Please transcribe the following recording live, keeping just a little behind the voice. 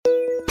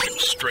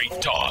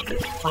Straight talk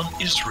from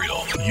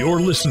Israel.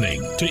 You're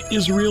listening to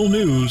Israel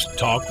News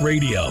Talk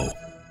Radio.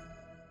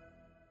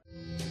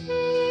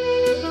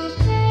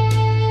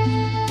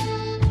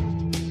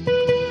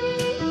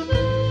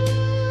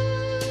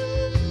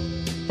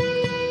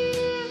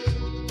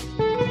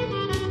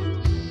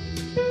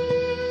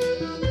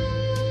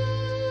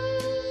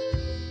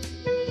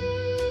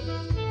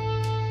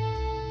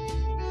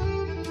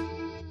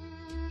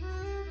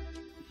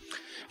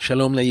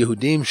 Shalom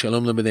leYehudim,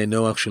 Shalom leBnei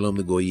Noach, Shalom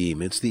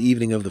leGoyim. It's the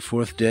evening of the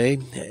fourth day,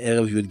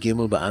 Erev Yud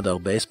Gimel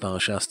Ba'adar Beis,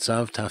 Parashas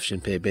Tzav,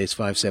 Tafshin Pei Beis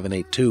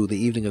 5782, the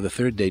evening of the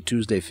third day,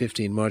 Tuesday,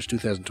 15 March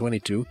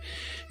 2022.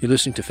 You're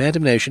listening to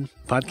Phantom Nation,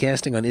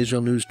 podcasting on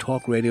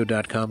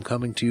IsraelNewsTalkRadio.com,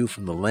 coming to you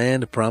from the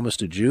land promised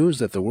to Jews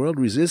that the world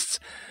resists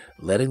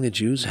letting the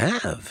Jews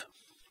have.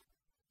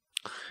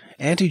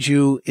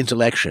 Anti-Jew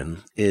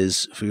intellection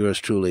is, for yours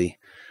truly,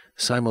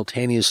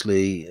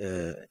 simultaneously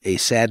a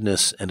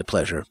sadness and a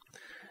pleasure.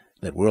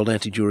 That world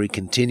anti-Jewry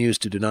continues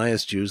to deny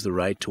us Jews the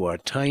right to our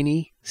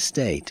tiny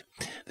state.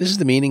 This is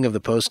the meaning of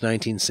the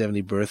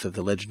post-1970 birth of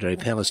the legendary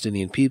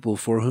Palestinian people,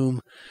 for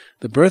whom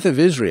the birth of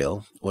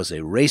Israel was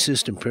a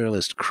racist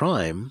imperialist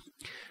crime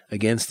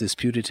against this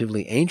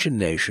putatively ancient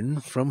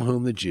nation from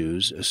whom the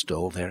Jews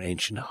stole their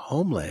ancient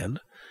homeland,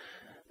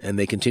 and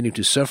they continue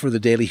to suffer the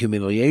daily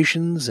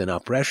humiliations and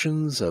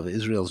oppressions of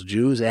Israel's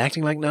Jews,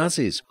 acting like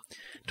Nazis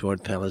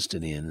toward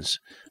Palestinians,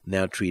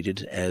 now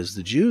treated as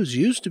the Jews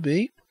used to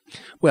be.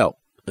 Well,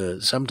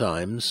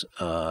 sometimes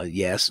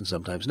yes and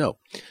sometimes no.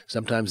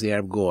 Sometimes the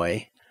Arab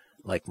Goy,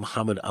 like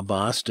Muhammad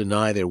Abbas,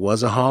 deny there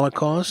was a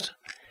Holocaust,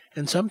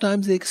 and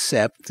sometimes they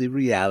accept the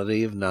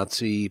reality of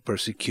Nazi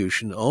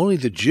persecution. Only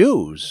the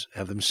Jews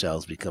have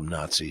themselves become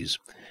Nazis,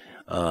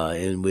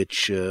 in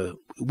which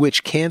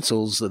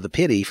cancels the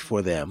pity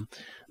for them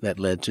that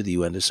led to the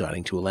UN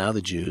deciding to allow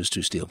the Jews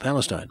to steal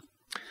Palestine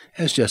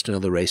as just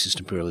another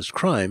racist imperialist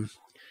crime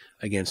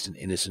against an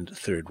innocent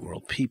third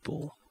world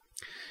people.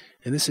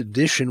 In this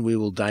edition, we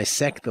will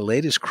dissect the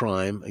latest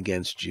crime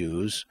against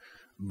Jews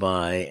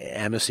by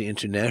Amnesty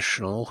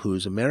International,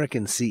 whose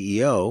American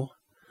CEO,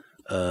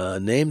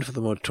 named for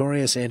the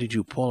notorious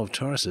anti-Jew Paul of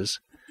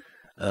Tarsus,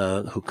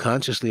 who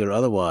consciously or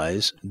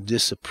otherwise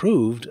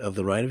disapproved of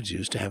the right of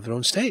Jews to have their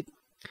own state,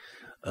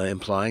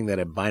 implying that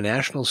a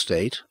binational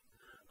state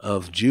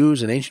of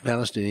Jews and ancient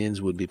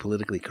Palestinians would be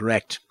politically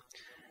correct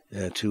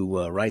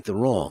to right the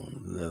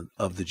wrong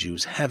of the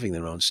Jews having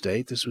their own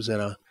state. This was at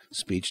a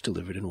speech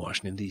delivered in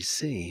Washington,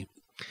 D.C.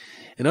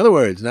 In other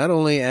words, not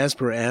only as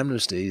per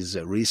Amnesty's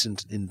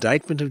recent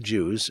indictment of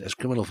Jews as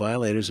criminal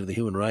violators of the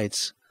human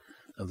rights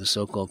of the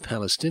so-called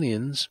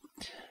Palestinians,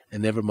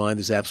 and never mind,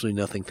 there's absolutely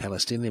nothing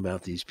Palestinian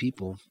about these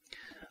people,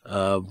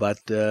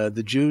 but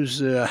the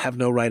Jews have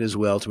no right as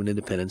well to an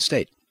independent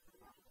state.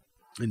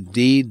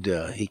 Indeed,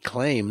 he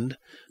claimed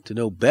to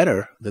know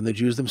better than the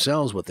Jews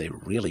themselves what they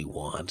really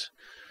want,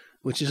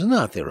 which is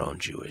not their own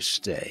Jewish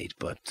state,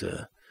 but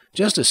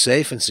just a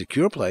safe and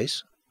secure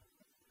place.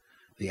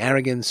 The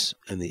arrogance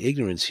and the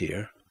ignorance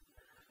here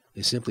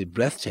is simply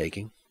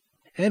breathtaking.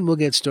 And we'll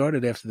get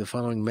started after the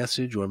following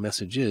message or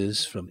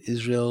messages from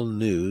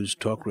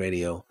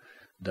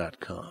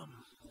IsraelNewsTalkRadio.com.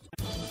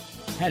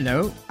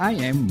 Hello, I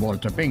am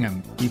Walter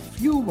Bingham.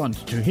 If you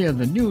want to hear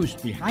the news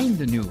behind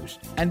the news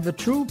and the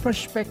true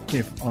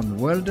perspective on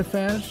world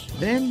affairs,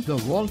 then the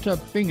Walter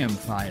Bingham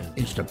File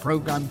is the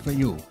program for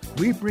you.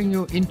 We bring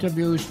you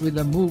interviews with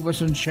the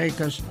movers and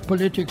shakers,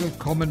 political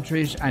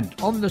commentaries, and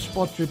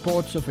on-the-spot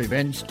reports of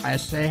events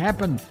as they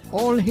happen.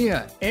 All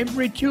here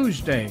every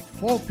Tuesday,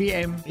 4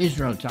 p.m.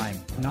 Israel time,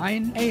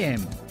 9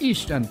 a.m.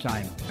 Eastern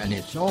time. And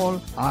it's all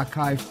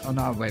archived on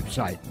our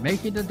website.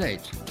 Make it a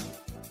date.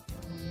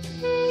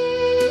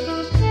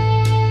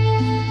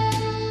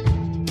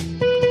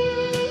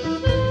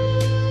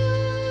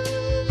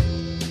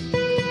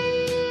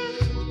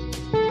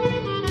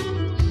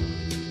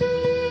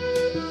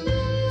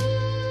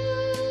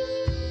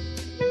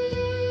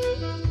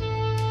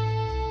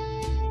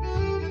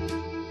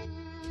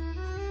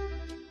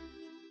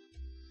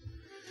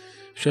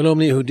 Shalom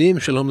leYehudim,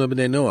 Shalom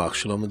leBnei Noach,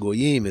 Shalom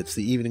leGoyim. It's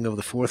the evening of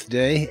the fourth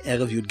day,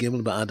 Erev Yud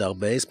Gimel Ba'adar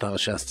Beis,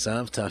 Parashas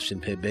Tzav,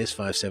 Tafshin Pei Beis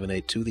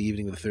 5782, the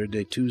evening of the third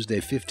day, Tuesday,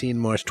 15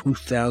 March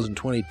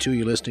 2022.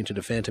 You're listening to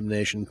the Phantom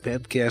Nation,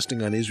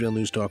 podcasting on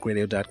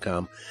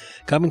IsraelNewsTalkRadio.com,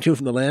 coming to you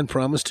from the land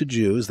promised to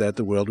Jews that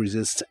the world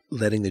resists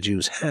letting the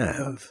Jews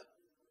have.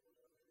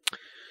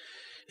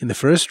 In the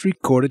first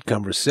recorded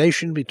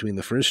conversation between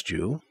the first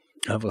Jew,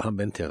 Avraham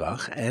ben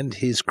Terach, and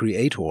his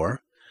creator,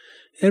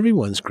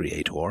 everyone's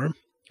creator,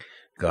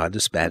 God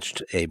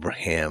dispatched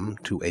Abraham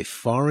to a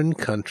foreign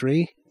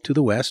country to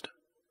the west.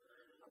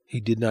 He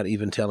did not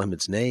even tell him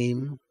its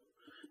name,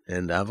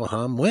 and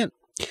Abraham went.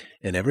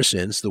 And ever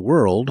since, the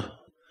world,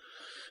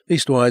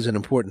 leastwise an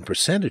important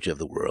percentage of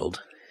the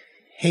world,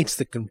 hates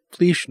the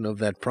completion of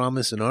that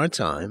promise in our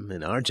time,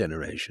 in our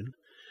generation,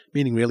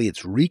 meaning really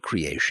its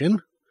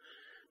recreation,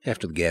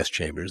 after the gas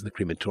chambers, the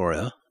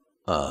crematoria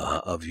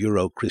of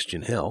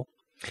Euro-Christian hell.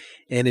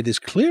 And it is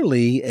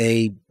clearly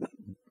a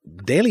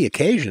daily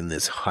occasion,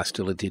 this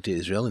hostility to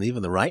Israel, and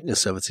even the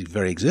rightness of its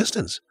very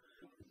existence.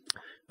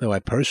 Though I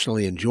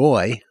personally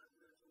enjoy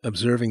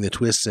observing the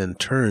twists and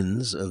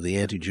turns of the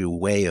anti-Jew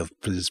way of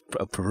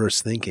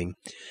perverse thinking,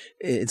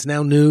 it's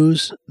now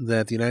news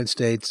that the United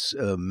States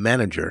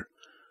manager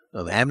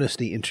of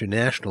Amnesty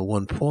International,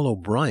 one Paul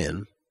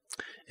O'Brien,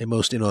 a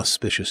most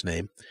inauspicious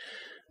name,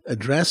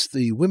 addressed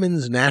the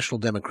Women's National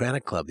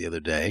Democratic Club the other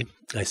day.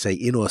 I say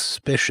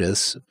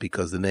inauspicious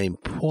because the name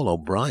Paul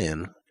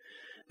O'Brien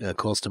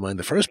calls to mind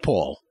the first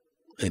Paul,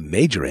 a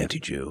major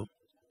anti-Jew.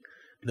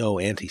 No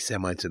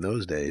anti-Semites in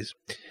those days.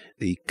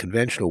 The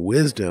conventional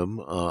wisdom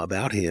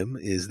about him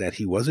is that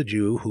he was a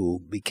Jew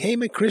who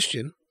became a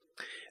Christian,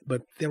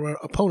 but there are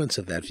opponents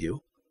of that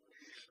view.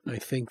 I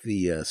think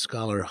the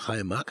scholar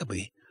Chaim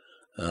Maccabi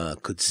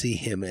could see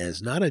him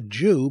as not a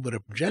Jew, but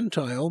a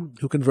Gentile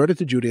who converted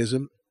to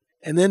Judaism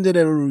and then did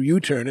a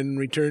U-turn and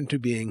returned to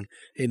being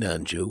a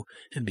non-Jew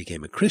and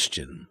became a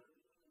Christian.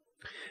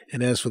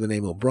 And as for the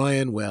name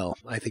O'Brien, well,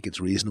 I think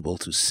it's reasonable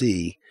to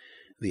see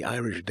the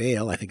Irish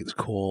Dale, I think it's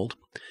called,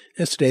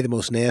 as today the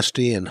most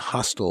nasty and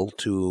hostile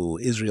to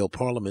Israel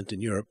parliament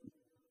in Europe,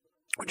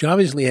 which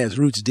obviously has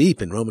roots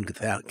deep in Roman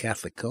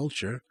Catholic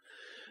culture,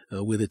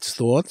 with its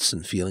thoughts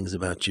and feelings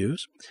about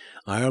Jews.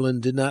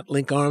 Ireland did not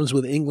link arms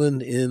with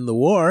England in the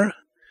war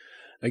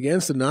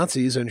against the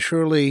Nazis, and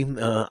surely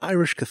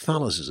Irish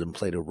Catholicism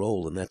played a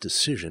role in that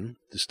decision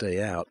to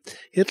stay out.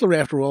 Hitler,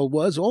 after all,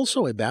 was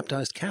also a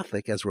baptized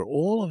Catholic, as were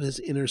all of his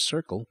inner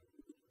circle.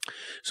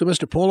 So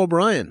Mr. Paul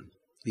O'Brien,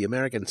 the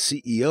American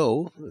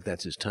CEO, if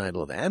that's his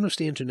title, of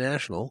Amnesty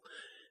International,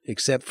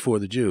 except for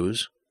the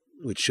Jews,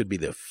 which should be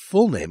the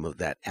full name of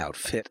that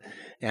outfit.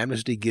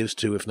 Amnesty gives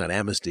to, if not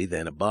amnesty,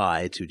 then a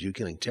bye to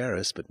Jew-killing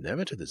terrorists, but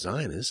never to the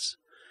Zionists,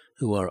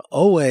 who are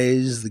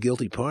always the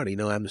guilty party,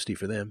 no amnesty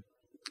for them,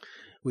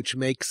 which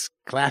makes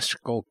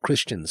classical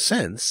Christian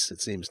sense,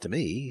 it seems to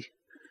me.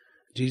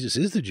 Jesus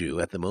is the Jew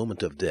at the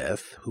moment of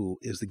death, who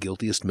is the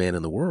guiltiest man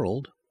in the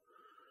world,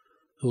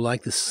 who,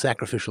 like the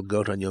sacrificial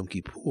goat on Yom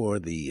Kippur,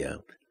 the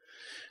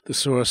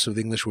source of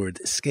the English word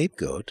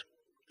scapegoat,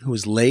 who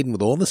is laden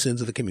with all the sins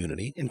of the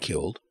community and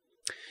killed,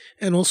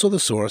 and also the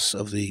source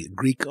of the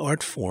Greek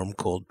art form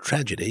called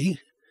tragedy.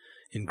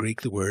 In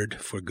Greek, the word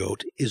for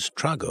goat is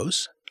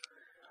tragos.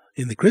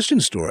 In the Christian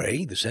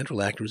story, the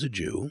central actor is a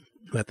Jew,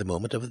 who at the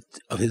moment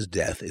of his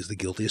death is the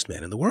guiltiest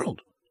man in the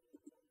world.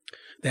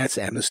 That's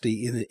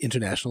Amnesty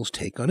International's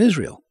take on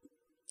Israel.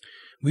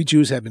 We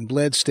Jews have been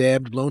bled,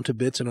 stabbed, blown to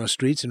bits in our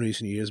streets in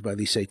recent years by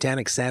the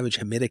satanic, savage,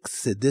 Hamitic,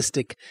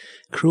 sadistic,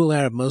 cruel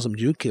Arab Muslim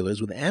Jew killers,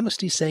 with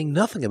Amnesty saying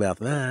nothing about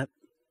that.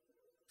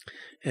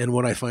 And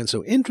what I find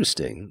so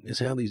interesting is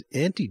how these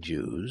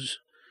anti-Jews,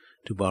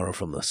 to borrow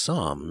from the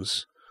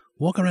Psalms,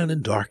 walk around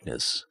in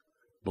darkness,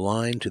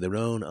 blind to their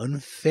own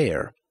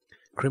unfair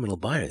criminal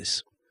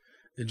bias,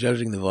 and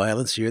judging the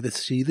violence here, they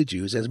see the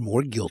Jews as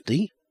more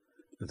guilty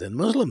than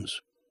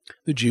Muslims.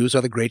 The Jews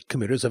are the great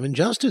committers of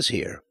injustice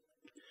here.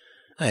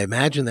 I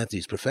imagine that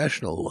these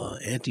professional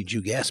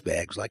anti-Jew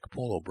gasbags like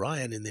Paul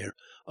O'Brien in their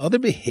other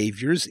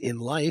behaviors in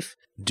life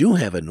do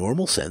have a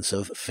normal sense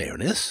of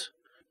fairness.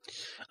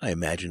 I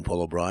imagine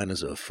Paul O'Brien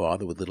as a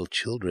father with little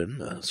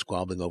children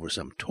squabbling over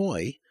some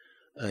toy.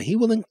 He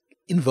will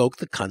invoke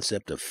the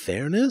concept of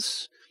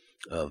fairness,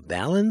 of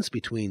balance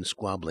between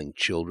squabbling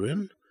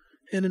children,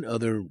 and in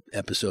other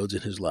episodes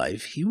in his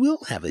life, he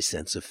will have a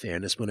sense of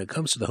fairness when it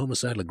comes to the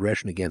homicidal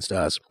aggression against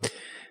us.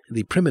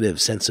 The primitive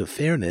sense of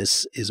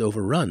fairness is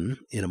overrun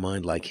in a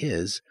mind like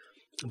his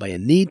by a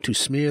need to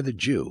smear the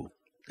Jew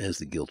as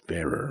the guilt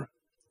bearer.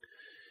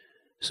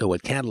 So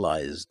what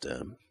catalyzed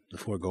the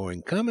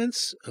foregoing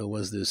comments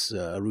was this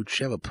Arutz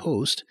Sheva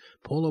post.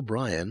 Paul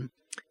O'Brien,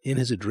 in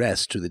his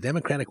address to the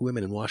Democratic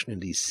women in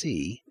Washington,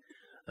 D.C.,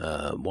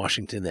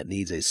 Washington that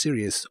needs a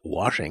serious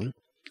washing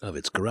of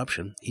its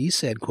corruption, he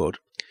said, quote,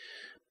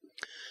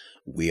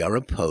 "We are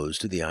opposed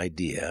to the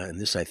idea, and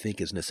this I think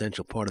is an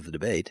essential part of the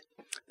debate,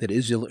 that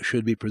Israel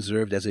should be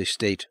preserved as a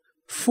state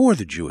for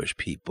the Jewish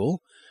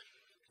people,"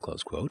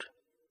 close quote.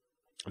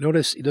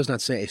 Notice he does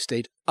not say a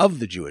state of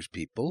the Jewish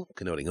people,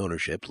 connoting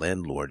ownership,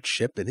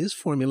 landlordship. In his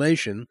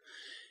formulation,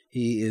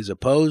 he is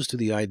opposed to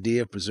the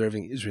idea of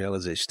preserving Israel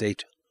as a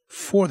state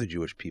for the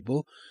Jewish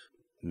people,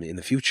 in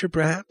the future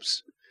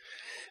perhaps.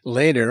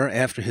 Later,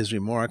 after his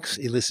remarks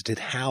elicited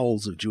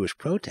howls of Jewish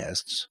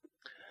protests,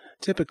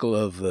 typical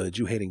of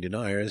Jew-hating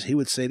deniers, he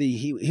would say that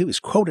he was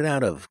quoted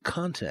out of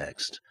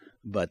context,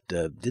 but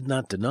did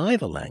not deny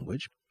the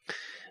language.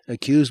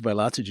 Accused by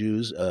lots of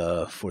Jews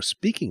for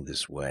speaking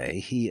this way,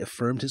 he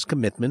affirmed his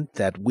commitment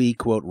that we,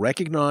 quote,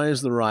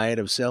 "recognize the right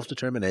of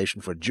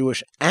self-determination for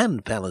Jewish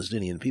and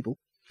Palestinian people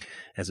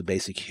as a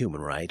basic human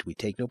right. We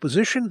take no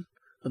position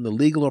on the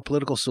legal or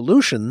political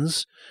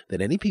solutions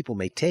that any people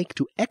may take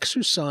to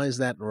exercise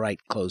that right,"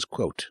 close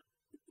quote.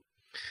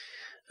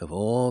 Of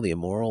all the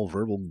immoral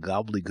verbal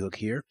gobbledygook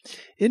here,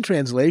 in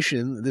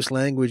translation, this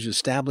language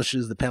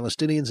establishes the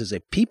Palestinians as a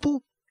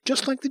people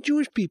just like the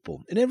Jewish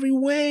people, in every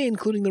way,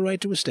 including the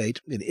right to a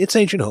state in its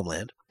ancient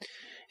homeland,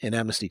 And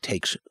Amnesty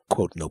takes,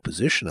 quote, no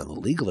position on the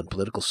legal and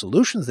political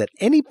solutions that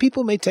any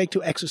people may take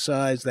to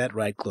exercise that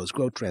right, close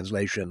quote,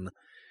 translation.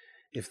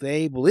 If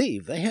they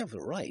believe they have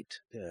the right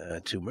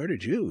to murder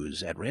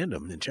Jews at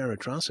random in terror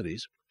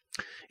atrocities,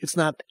 it's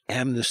not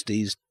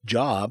Amnesty's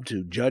job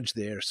to judge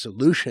their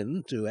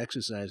solution to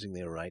exercising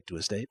their right to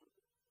a state.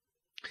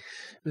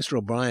 Mr.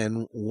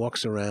 O'Brien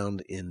walks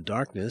around in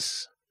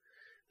darkness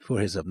for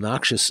his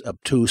obnoxious,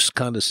 obtuse,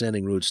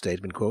 condescending, rude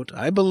statement, quote,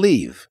 I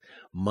believe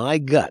my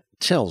gut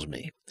tells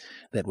me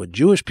that what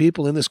Jewish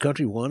people in this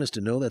country want is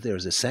to know that there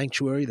is a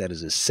sanctuary that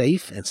is a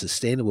safe and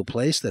sustainable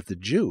place that the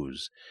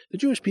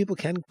Jewish people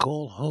can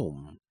call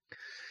home,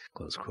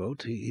 close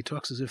quote. He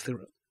talks as if there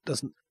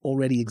doesn't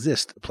already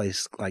exist a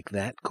place like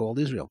that called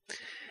Israel.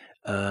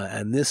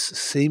 And this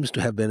seems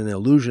to have been an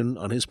allusion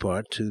on his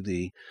part to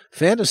the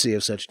fantasy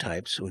of such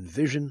types who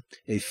envision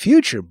a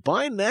future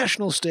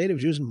binational state of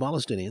Jews and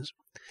Palestinians,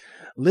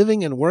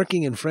 living and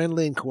working in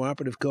friendly and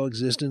cooperative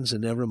coexistence,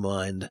 and never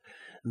mind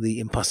the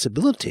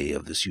impossibility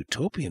of this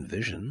utopian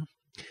vision.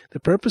 The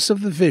purpose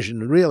of the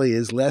vision really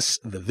is less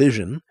the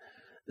vision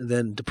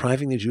than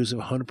depriving the Jews of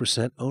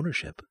 100%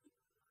 ownership.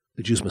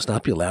 The Jews must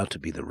not be allowed to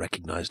be the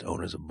recognized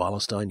owners of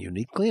Palestine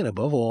uniquely, and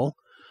above all,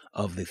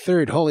 of the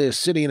third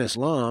holiest city in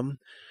Islam.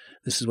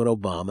 This is what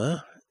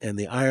Obama and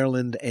the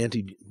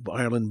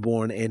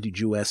Ireland-born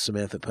anti-Jewess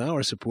Samantha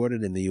Power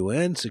supported in the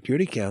UN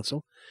Security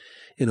Council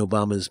in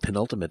Obama's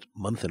penultimate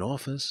month in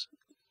office.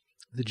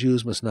 The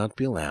Jews must not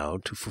be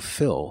allowed to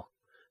fulfill,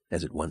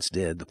 as it once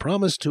did, the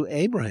promise to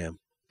Abraham.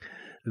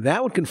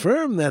 That would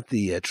confirm that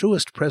the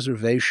truest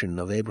preservation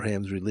of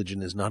Abraham's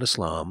religion is not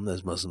Islam,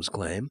 as Muslims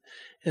claim,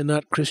 and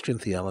not Christian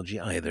theology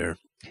either.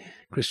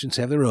 Christians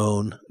have their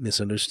own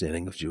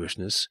misunderstanding of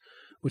Jewishness,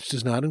 which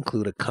does not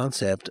include a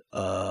concept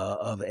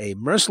of a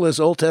merciless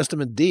Old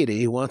Testament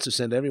deity who wants to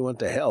send everyone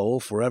to hell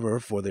forever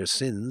for their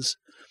sins.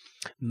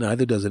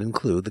 Neither does it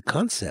include the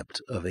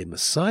concept of a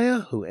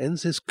Messiah who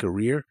ends his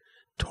career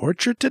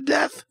tortured to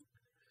death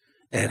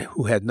and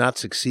who had not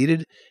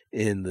succeeded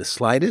in the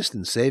slightest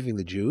in saving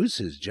the Jews,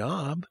 his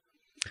job,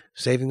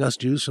 saving us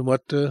Jews from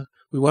what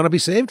we want to be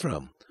saved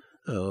from,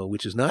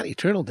 which is not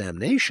eternal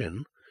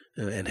damnation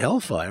and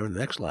hellfire in the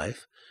next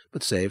life,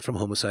 but saved from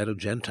homicidal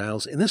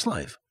Gentiles in this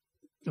life.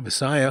 A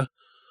Messiah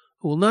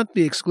who will not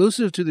be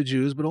exclusive to the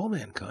Jews, but all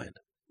mankind.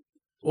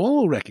 All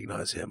will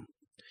recognize him.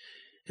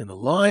 And the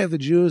lie of the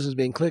Jews as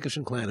being cliquish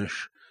and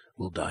clannish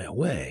will die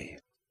away.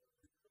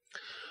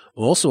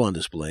 Also on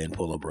display in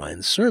Paul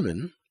O'Brien's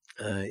sermon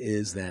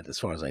is that, as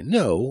far as I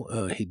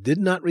know, he did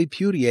not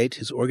repudiate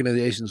his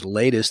organization's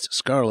latest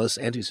scurrilous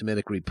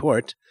anti-Semitic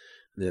report,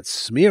 that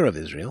smear of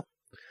Israel.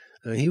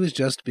 He was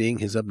just being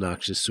his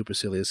obnoxious,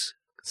 supercilious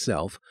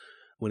self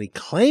when he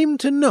claimed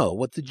to know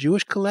what the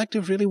Jewish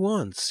collective really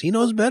wants. He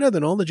knows better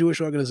than all the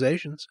Jewish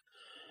organizations.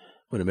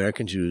 What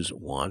American Jews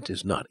want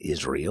is not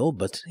Israel,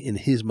 but in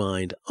his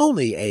mind,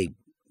 only a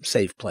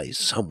safe place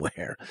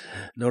somewhere.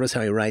 Notice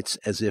how he writes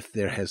as if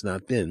there has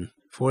not been,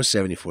 for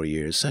 74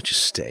 years, such a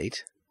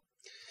state.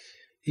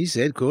 He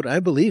said, quote, I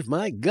believe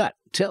my gut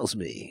tells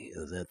me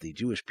that the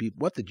Jewish people,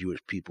 what the Jewish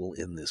people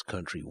in this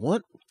country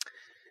want.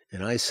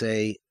 And I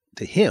say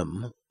to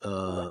him,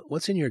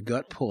 what's in your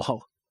gut,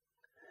 Paul,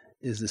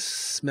 is the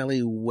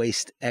smelly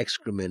waste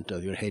excrement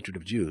of your hatred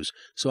of Jews.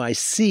 So I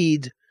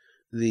concede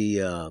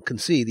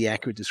the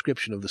accurate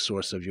description of the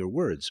source of your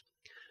words,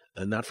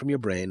 not from your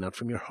brain, not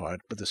from your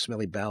heart, but the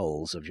smelly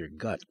bowels of your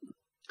gut.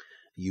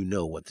 You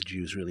know what the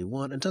Jews really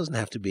want. It doesn't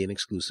have to be an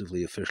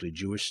exclusively officially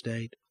Jewish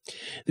state.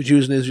 The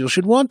Jews in Israel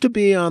should want to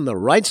be on the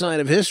right side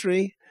of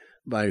history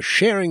by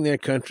sharing their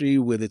country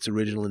with its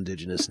original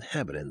indigenous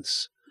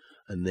inhabitants,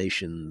 a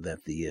nation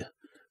that the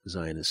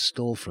Zionists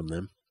stole from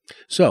them.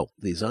 So,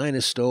 the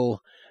Zionists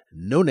stole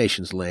no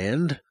nation's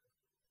land.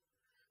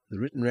 The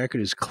written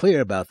record is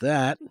clear about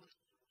that.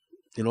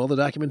 In all the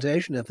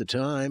documentation at the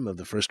time of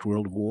the First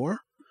World War,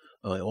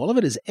 all of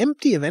it is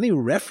empty of any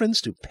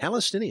reference to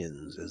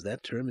Palestinians, as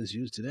that term is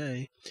used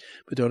today.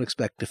 But don't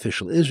expect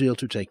official Israel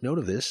to take note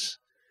of this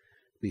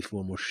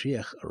before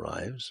Moshiach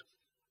arrives.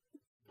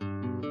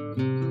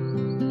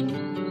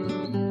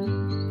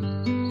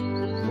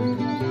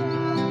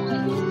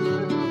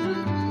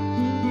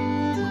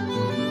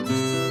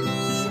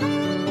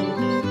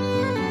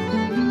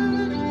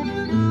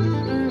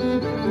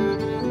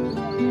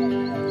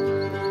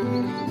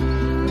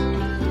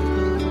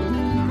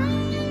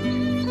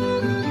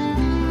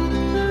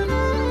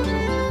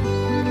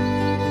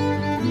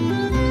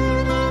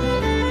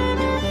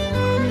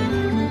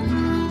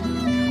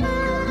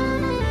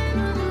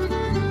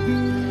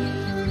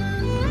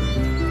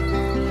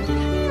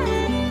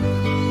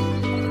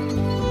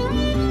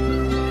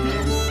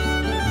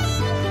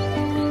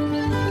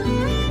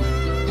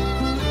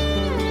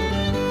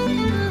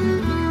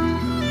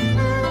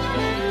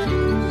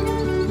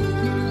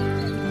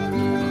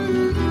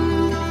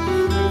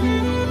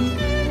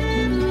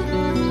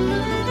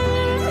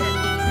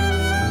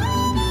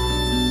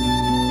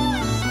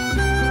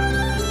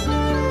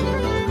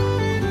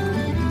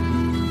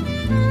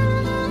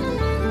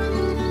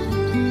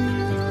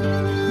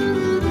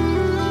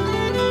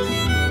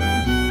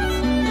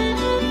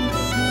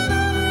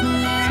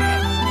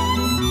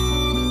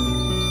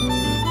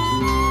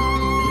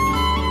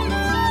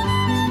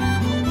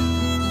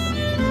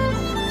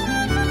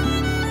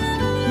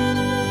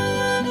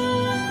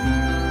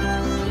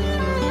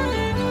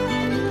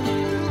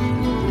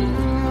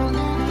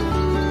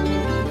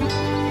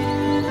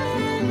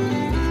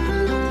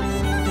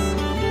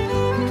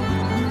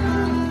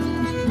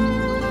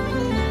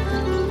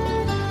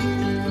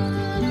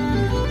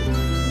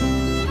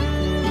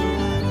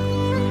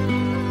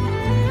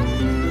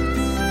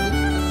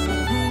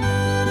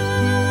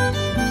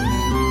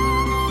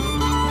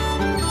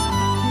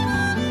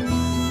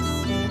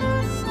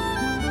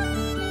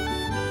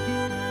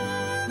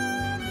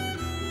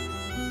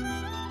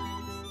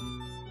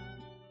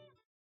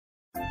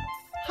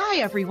 Hi,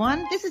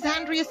 everyone. This is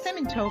Andrea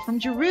Simento from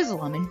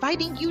Jerusalem,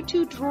 inviting you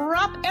to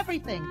drop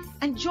everything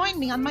and join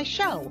me on my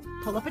show,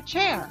 Pull Up a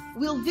Chair.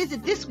 We'll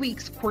visit this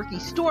week's quirky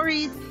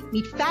stories,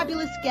 meet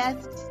fabulous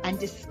guests, and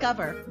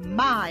discover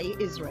my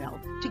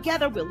Israel.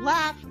 Together, we'll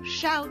laugh,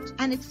 shout,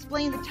 and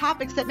explain the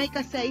topics that make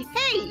us say,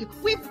 hey,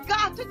 we've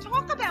got to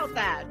talk about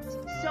that.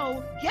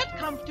 So get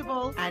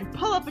comfortable and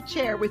pull up a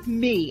chair with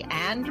me,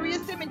 Andrea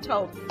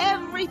Simento,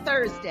 every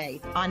Thursday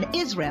on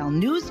Israel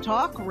News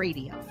Talk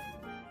Radio.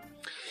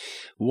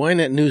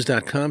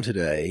 YNetNews.com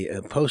today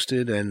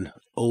posted an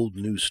old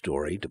news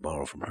story, to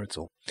borrow from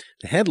Herzl.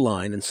 The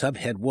headline and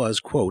subhead was,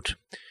 quote,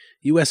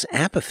 U.S.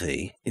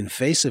 apathy in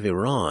face of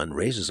Iran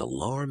raises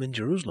alarm in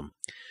Jerusalem.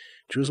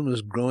 Jerusalem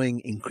is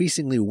growing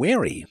increasingly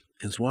wary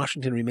as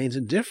Washington remains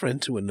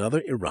indifferent to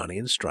another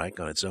Iranian strike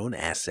on its own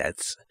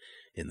assets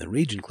in the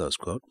region, close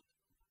quote.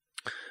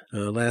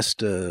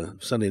 Last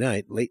Sunday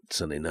night, late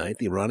Sunday night,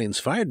 the Iranians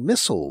fired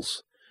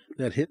missiles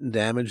that hit and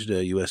damaged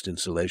U.S.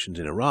 installations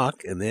in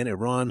Iraq, and then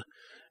Iran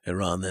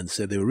then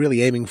said they were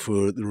really aiming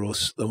for the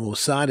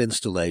Mossad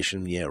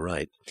installation. Yeah,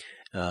 right.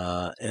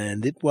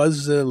 And it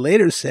was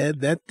later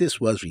said that this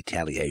was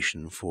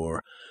retaliation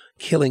for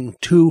killing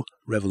 2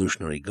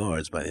 Revolutionary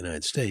Guards by the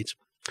United States.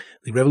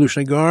 The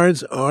Revolutionary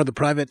Guards are the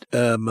private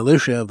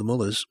militia of the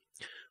mullahs,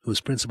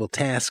 whose principal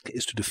task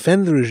is to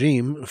defend the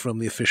regime from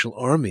the official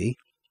army.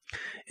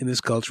 In this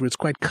culture, it's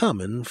quite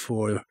common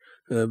for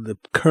the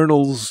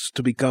colonels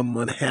to become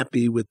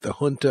unhappy with the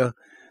junta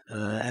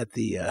at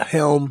the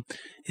helm,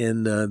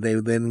 and they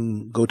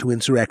then go to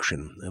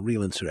insurrection, a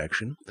real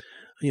insurrection.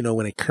 You know,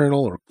 when a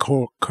colonel or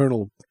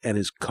colonel and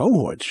his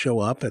cohorts show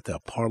up at the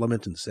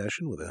parliament in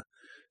session with a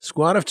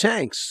squad of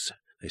tanks,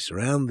 they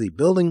surround the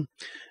building,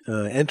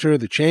 enter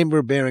the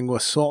chamber bearing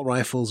assault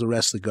rifles,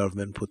 arrest the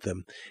government, put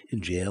them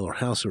in jail or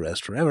house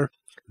arrest forever.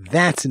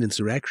 That's an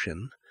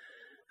insurrection,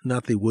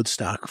 not the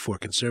Woodstock for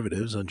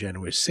conservatives on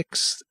January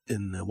 6th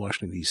in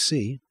Washington,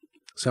 D.C.,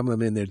 some of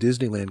them in their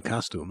Disneyland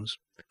costumes.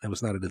 That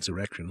was not an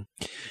insurrection.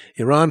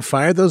 Iran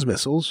fired those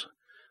missiles,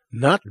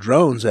 not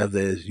drones as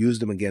they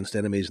used them against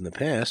enemies in the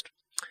past,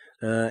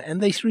 and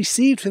they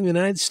received from the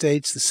United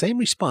States the same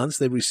response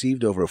they've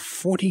received over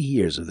 40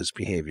 years of this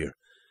behavior.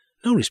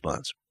 No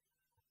response.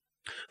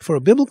 For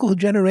a biblical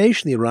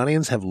generation, the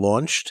Iranians have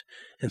launched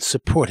and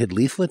supported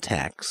lethal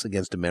attacks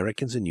against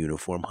Americans in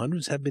uniform.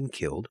 Hundreds have been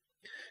killed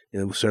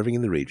serving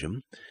in the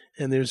region,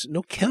 and there's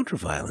no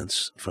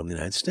counter-violence from the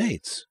United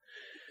States,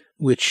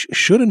 which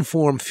should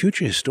inform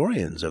future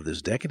historians of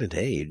this decadent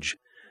age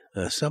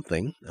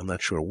something, I'm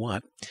not sure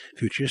what.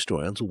 Future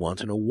historians will want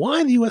to know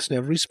why the U.S.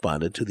 never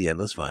responded to the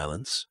endless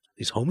violence,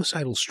 these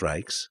homicidal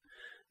strikes,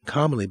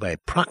 commonly by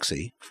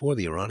proxy for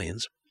the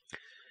Iranians.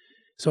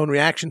 So in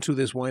reaction to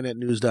this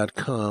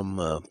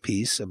YNetNews.com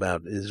piece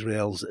about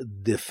Israel's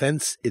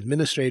defense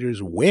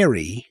administrators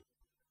wary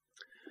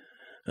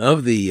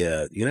of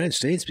the United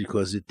States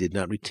because it did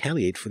not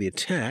retaliate for the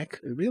attack,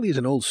 it really is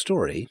an old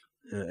story,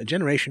 a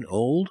generation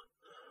old.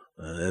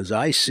 As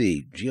I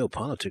see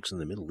geopolitics in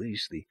the Middle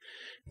East, the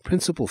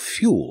principal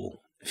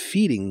fuel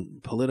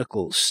feeding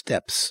political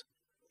steps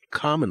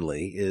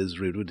commonly is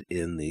rooted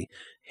in the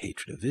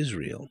hatred of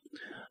Israel.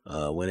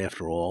 When,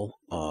 after all,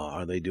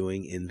 are they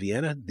doing in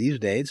Vienna these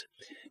days,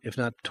 if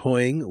not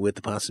toying with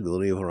the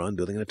possibility of Iran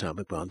building an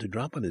atomic bomb to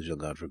drop on Israel,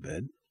 God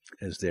forbid,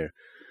 as their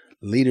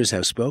leaders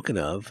have spoken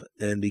of?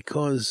 And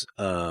because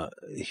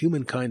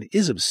humankind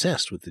is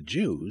obsessed with the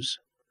Jews,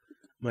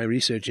 my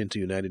research into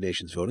United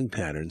Nations voting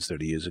patterns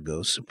 30 years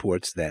ago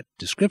supports that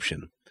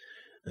description.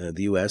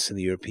 The U.S. and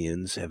the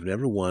Europeans have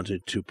never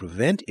wanted to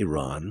prevent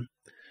Iran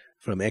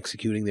from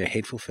executing their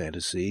hateful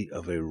fantasy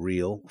of a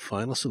real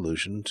final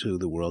solution to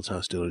the world's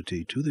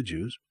hostility to the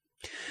Jews.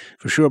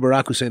 For sure,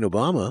 Barack Hussein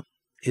Obama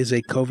is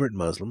a covert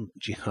Muslim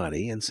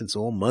jihadi, and since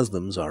all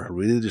Muslims are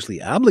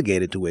religiously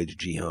obligated to wage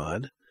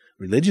jihad,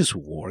 religious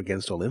war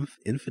against all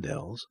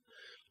infidels,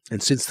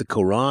 and since the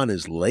Quran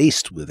is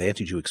laced with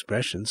anti-Jew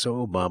expressions,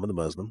 so Obama the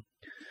Muslim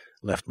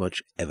left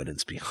much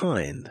evidence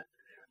behind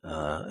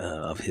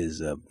of his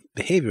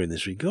behavior in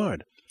this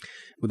regard.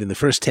 Within the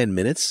first 10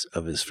 minutes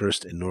of his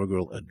first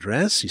inaugural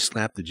address, he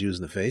slapped the Jews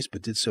in the face,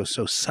 but did so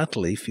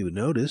subtly few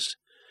noticed.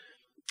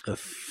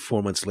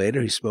 4 months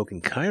later, he spoke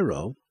in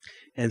Cairo,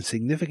 and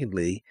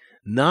significantly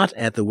not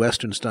at the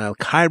Western-style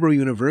Cairo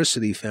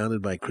University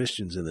founded by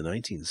Christians in the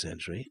 19th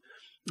century,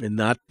 and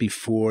not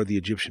before the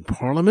Egyptian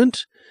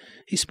parliament.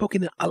 He spoke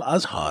in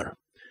Al-Azhar,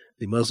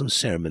 the Muslim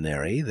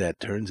seminary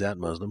that turns out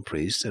Muslim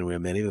priests and where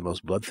many of the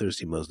most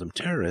bloodthirsty Muslim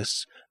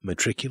terrorists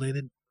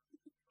matriculated.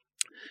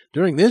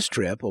 During this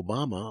trip,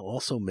 Obama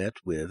also met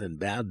with and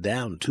bowed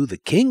down to the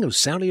King of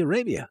Saudi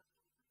Arabia,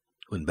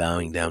 when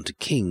bowing down to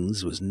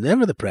kings was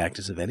never the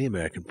practice of any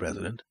American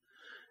president,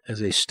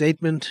 as a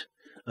statement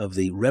of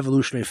the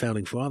revolutionary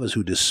founding fathers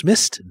who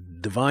dismissed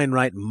divine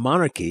right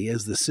monarchy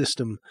as the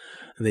system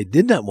they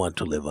did not want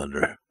to live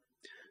under.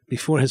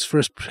 Before his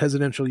first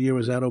presidential year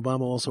was out,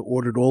 Obama also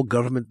ordered all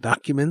government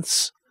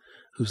documents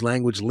whose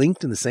language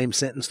linked in the same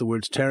sentence the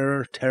words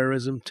terror,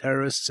 terrorism,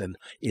 terrorists, and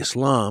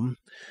Islam.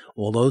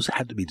 All those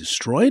had to be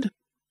destroyed.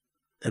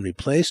 and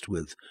replaced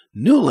with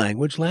new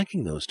language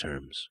lacking those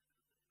terms.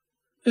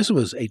 This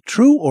was a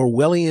true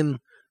Orwellian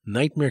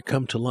nightmare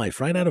come to life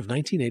right out of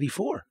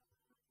 1984,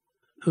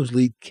 whose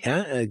lead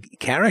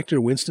character,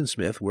 Winston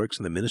Smith, works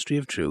in the Ministry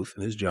of Truth,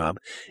 and his job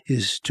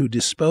is to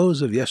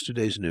dispose of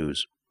yesterday's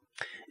news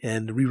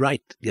and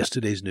rewrite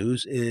yesterday's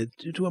news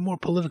to a more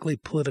politically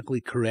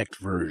correct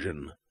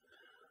version.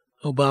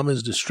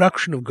 Obama's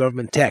destruction of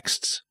government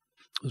texts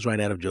was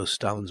right out of Joe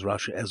Stalin's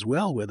Russia as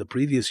well, where the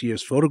previous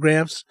year's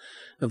photographs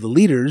of the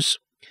leaders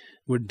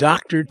were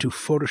doctored to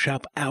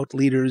Photoshop out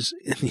leaders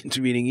in the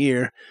intervening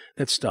year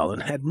that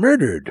Stalin had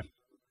murdered.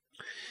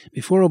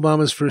 Before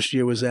Obama's first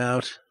year was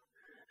out,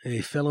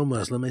 a fellow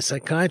Muslim, a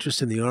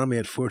psychiatrist in the Army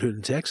at Fort Hood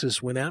in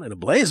Texas, went out in a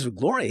blaze of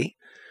glory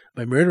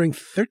by murdering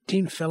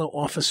 13 fellow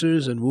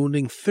officers and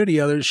wounding 30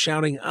 others,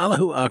 shouting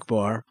Allahu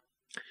Akbar,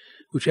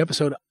 which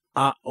episode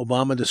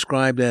Obama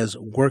described as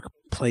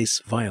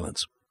workplace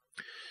violence.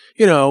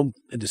 You know,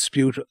 a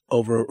dispute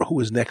over who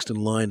was next in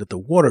line at the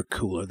water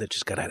cooler that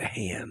just got out of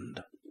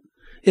hand.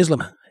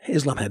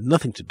 Islam had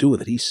nothing to do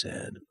with it, he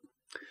said.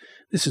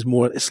 This is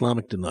more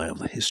Islamic denial of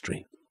the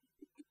history.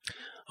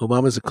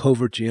 Obama's a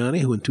covert Gianni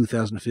who in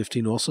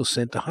 2015 also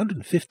sent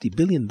 $150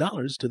 billion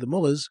to the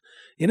mullahs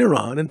in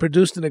Iran and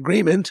produced an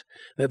agreement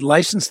that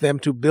licensed them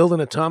to build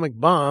an atomic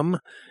bomb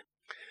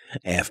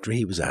after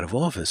he was out of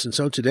office. And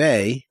so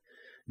today,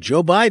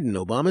 Joe Biden,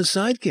 Obama's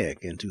sidekick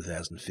in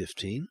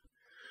 2015,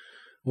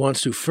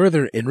 wants to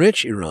further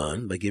enrich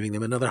Iran by giving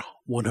them another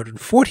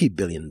 $140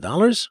 billion.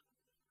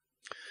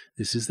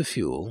 This is the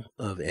fuel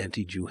of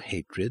anti-Jew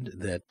hatred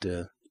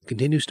that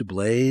continues to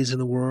blaze in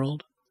the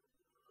world.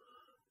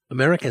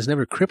 America has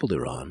never crippled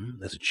Iran,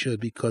 as it should,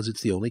 because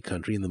it's the only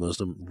country in the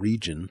Muslim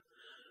region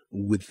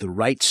with the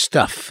right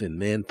stuff in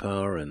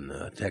manpower and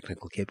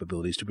technical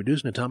capabilities to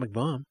produce an atomic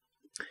bomb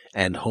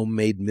and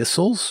homemade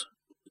missiles.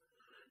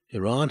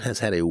 Iran has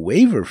had a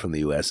waiver from the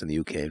U.S. and the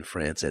U.K. and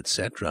France,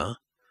 etc.,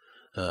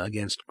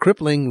 against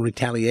crippling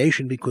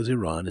retaliation because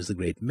Iran is the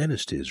great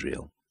menace to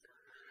Israel.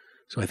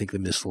 So I think the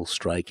missile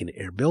strike in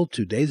Erbil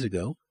 2 days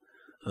ago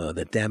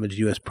that damaged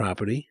U.S.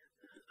 property,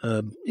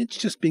 it's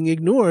just being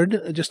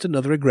ignored, just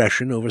another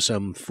aggression over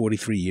some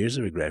 43 years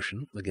of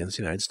aggression against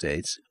the United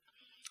States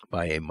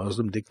by a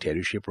Muslim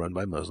dictatorship run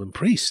by Muslim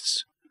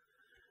priests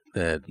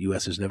that the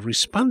U.S. has never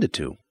responded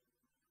to.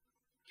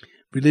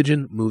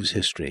 Religion moves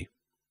history,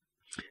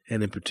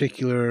 and in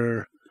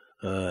particular,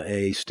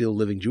 a still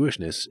living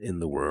Jewishness in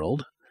the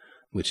world,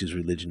 which is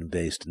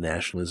religion-based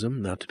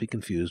nationalism, not to be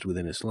confused with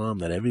an Islam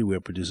that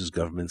everywhere produces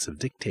governments of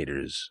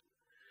dictators,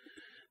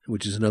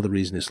 which is another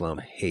reason Islam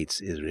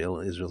hates Israel.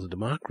 Israel's a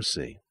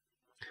democracy.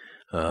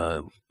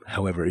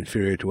 However,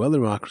 inferior to other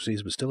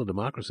democracies, but still a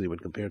democracy when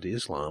compared to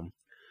Islam,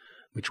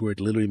 which word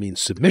literally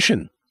means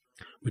submission,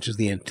 which is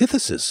the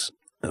antithesis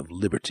of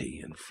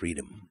liberty and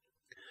freedom.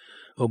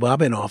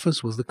 Obama in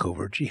office was the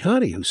covert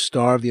jihadi who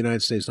starved the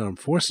United States Armed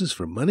Forces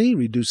for money,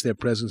 reduced their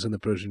presence in the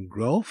Persian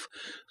Gulf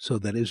so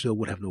that Israel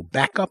would have no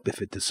backup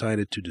if it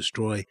decided to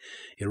destroy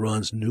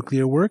Iran's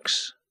nuclear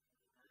works,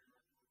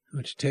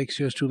 which takes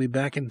yours truly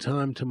back in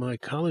time to my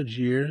college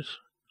years.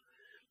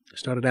 I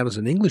started out as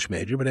an English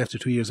major, but after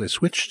 2 years I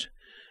switched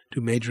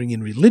to majoring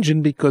in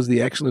religion because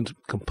the excellent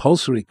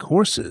compulsory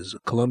courses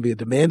Columbia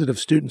demanded of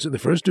students in the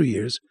first 2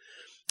 years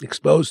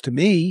exposed to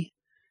me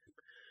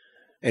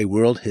a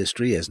world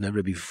history as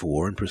never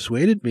before and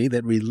persuaded me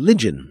that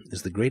religion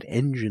is the great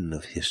engine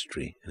of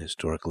history and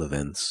historical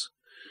events.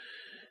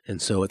 And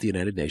so at the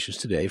United Nations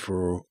today,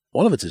 for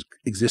all of its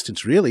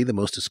existence, really, the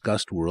most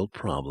discussed world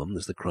problem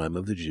is the crime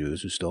of the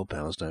Jews who stole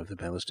Palestine from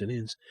the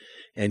Palestinians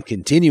and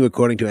continue,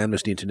 according to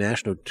Amnesty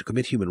International, to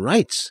commit human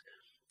rights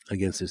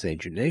against this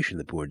ancient nation,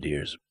 the poor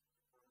dears.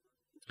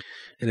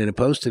 And in a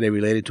post today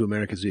related to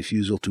America's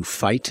refusal to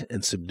fight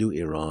and subdue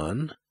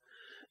Iran,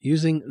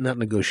 using not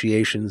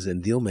negotiations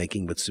and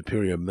deal-making but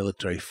superior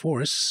military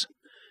force,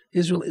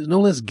 Israel is no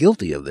less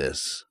guilty of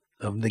this,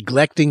 of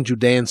neglecting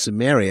Judea and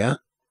Samaria,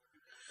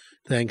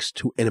 thanks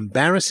to an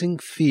embarrassing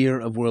fear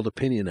of world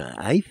opinion.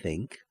 I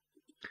think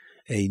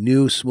a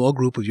new small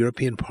group of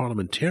European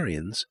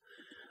parliamentarians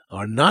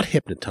are not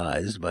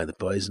hypnotized by the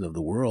poison of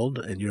the world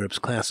and Europe's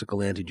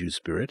classical anti-Jew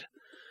spirit.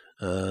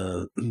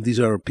 These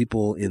are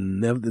people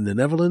in the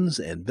Netherlands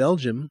and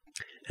Belgium,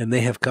 and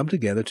they have come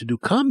together to do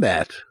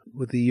combat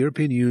with the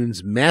European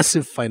Union's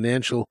massive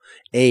financial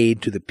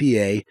aid to the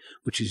PA,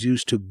 which is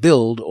used to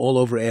build all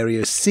over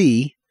Area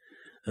C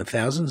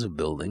thousands of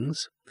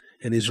buildings.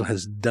 And Israel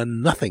has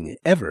done nothing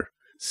ever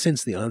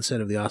since the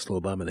onset of the Oslo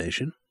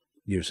abomination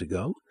years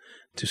ago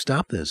to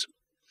stop this.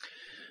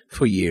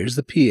 For years,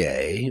 the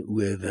PA,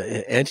 with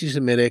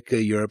anti-Semitic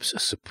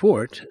Europe's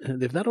support,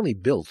 they've not only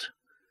built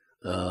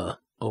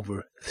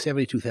over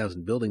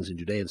 72,000 buildings in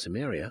Judea and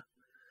Samaria,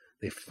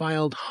 they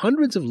filed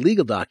hundreds of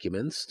legal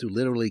documents to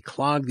literally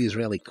clog the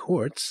Israeli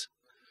courts.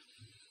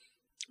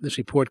 This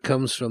report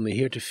comes from the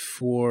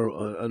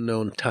heretofore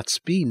unknown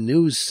Tatzpi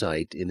news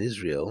site in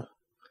Israel,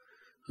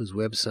 whose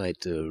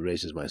website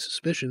raises my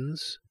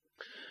suspicions,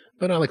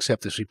 but I'll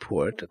accept this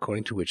report,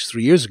 according to which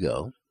 3 years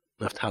ago,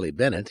 Naftali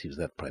Bennett, he was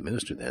not prime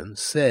minister then,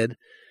 said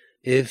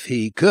If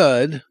he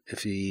could,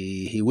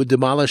 he would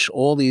demolish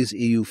all these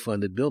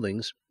EU-funded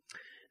buildings,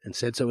 and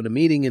said so in a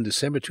meeting in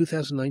December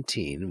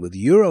 2019 with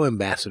Euro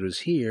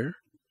ambassadors here.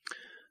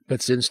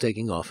 But since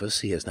taking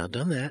office, he has not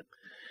done that.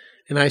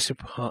 And I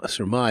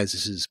surmise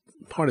this is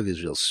part of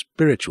Israel's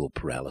spiritual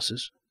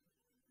paralysis.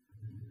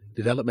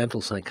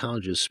 Developmental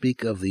psychologists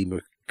speak of the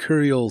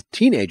mercurial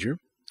teenager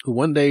who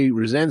one day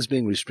resents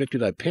being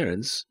restricted by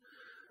parents.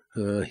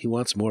 He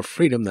wants more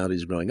freedom now that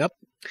he's growing up.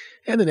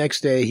 And the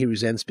next day he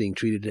resents being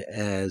treated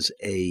as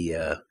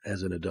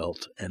an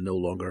adult and no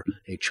longer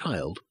a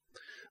child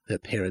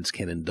that parents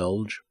can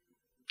indulge.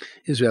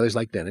 Israelis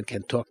like Bennett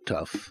can talk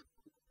tough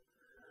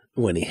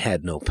when he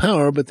had no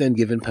power, but then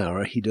given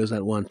power, he does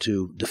not want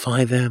to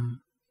defy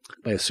them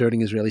by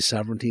asserting Israeli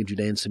sovereignty in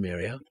Judea and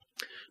Samaria,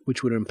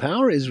 which would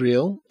empower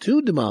Israel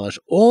to demolish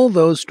all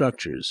those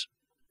structures.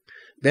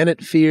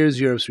 Bennett fears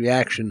Europe's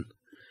reaction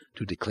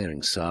to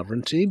declaring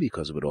sovereignty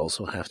because it would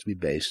also have to be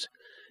based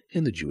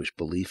in the Jewish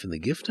belief in the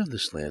gift of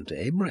this land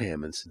to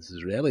Abraham, and since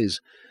Israelis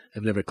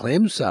have never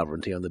claimed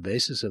sovereignty on the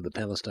basis of the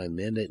Palestine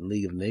Mandate and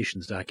League of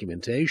Nations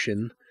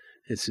documentation,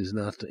 this is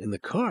not in the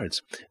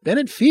cards.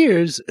 Bennett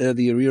fears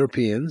the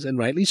Europeans, and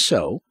rightly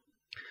so,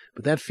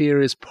 but that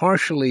fear is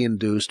partially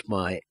induced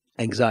by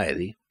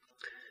anxiety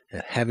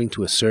at having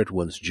to assert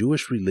one's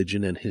Jewish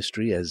religion and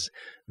history as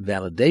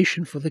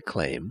validation for the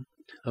claim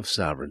of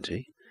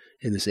sovereignty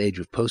in this age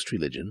of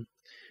post-religion.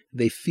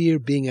 They fear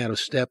being out of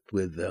step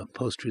with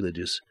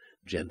post-religious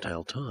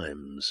Gentile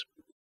times.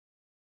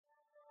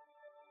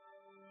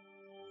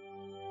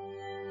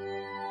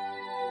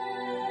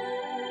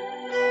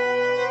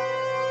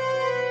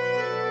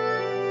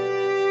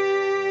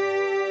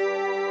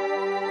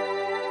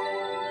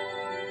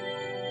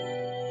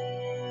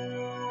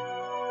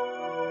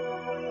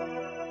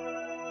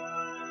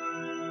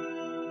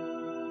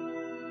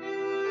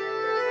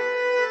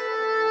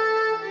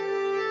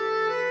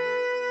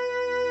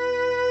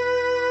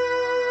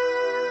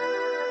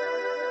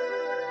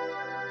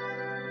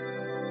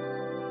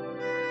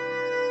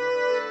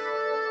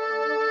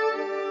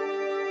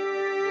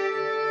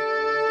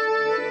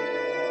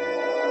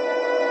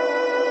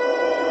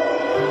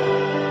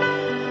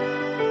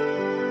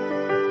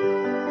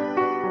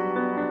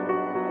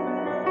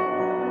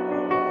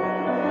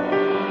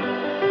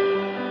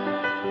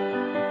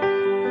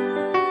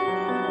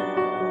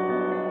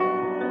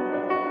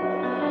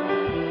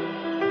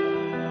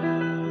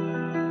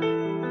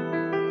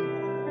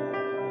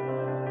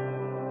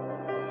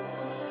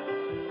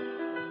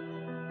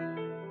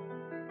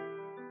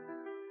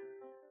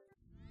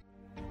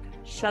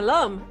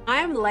 Shalom,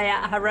 I'm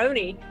Leah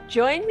Aharoni.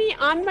 Join me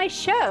on my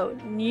show,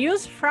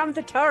 News from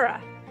the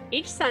Torah.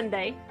 Each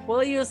Sunday,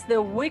 we'll use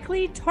the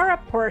weekly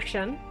Torah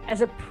portion as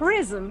a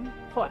prism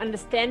for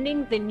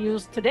understanding the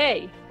news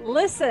today.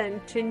 Listen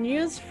to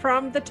News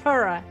from the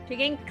Torah to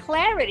gain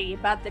clarity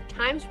about the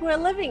times we're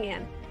living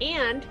in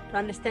and to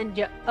understand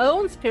your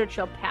own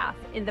spiritual path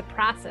in the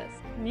process.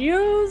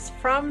 News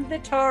from the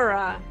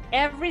Torah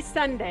every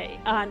Sunday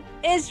on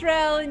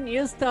Israel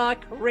News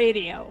Talk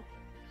Radio.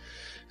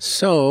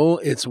 So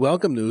it's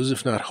welcome news,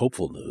 if not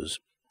hopeful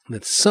news,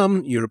 that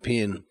some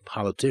European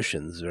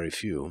politicians, very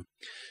few,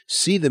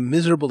 see the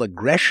miserable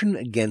aggression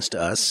against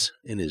us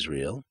in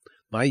Israel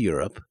by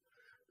Europe,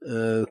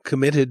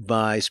 committed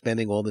by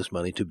spending all this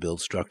money to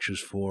build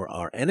structures for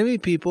our enemy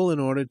people in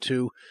order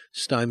to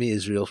stymie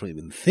Israel from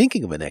even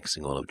thinking of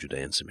annexing all of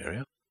Judea and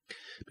Samaria,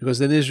 because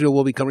then Israel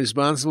will become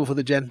responsible for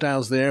the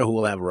Gentiles there who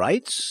will have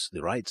rights,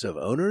 the rights of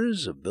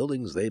owners of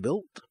buildings they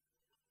built.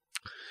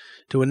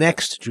 To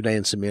annex Judea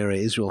and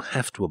Samaria, Israel will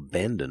have to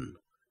abandon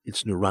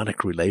its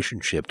neurotic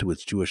relationship to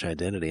its Jewish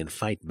identity and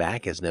fight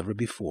back as never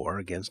before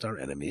against our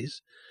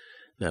enemies,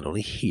 not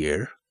only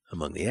here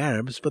among the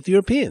Arabs, but the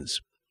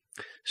Europeans,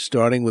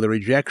 starting with a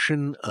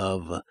rejection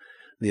of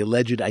the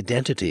alleged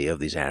identity of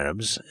these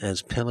Arabs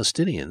as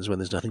Palestinians when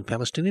there's nothing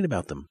Palestinian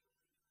about them.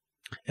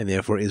 And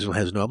therefore Israel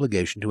has no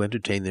obligation to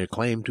entertain their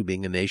claim to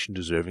being a nation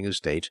deserving a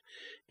state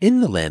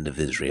in the land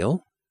of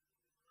Israel,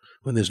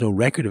 when there's no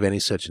record of any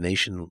such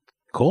nation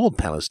called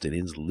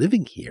Palestinians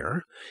living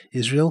here.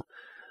 Israel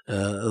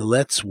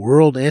lets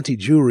world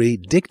anti-Jewry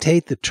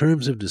dictate the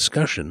terms of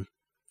discussion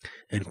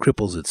and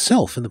cripples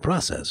itself in the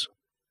process.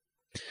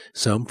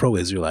 Some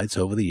pro-Israelites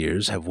over the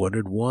years have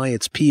wondered why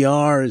its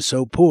PR is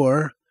so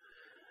poor,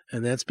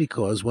 and that's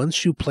because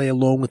once you play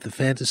along with the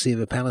fantasy of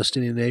a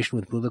Palestinian nation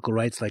with political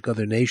rights like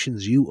other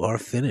nations, you are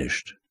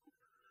finished.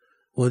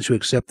 Once you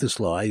accept this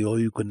lie, all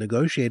you can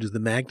negotiate is the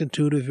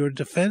magnitude of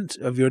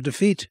your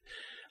defeat.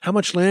 How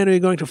much land are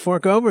you going to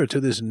fork over to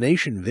this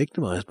nation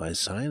victimized by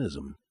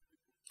Zionism?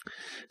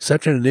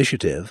 Such an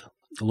initiative,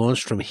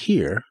 launched from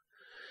here,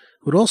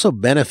 would also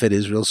benefit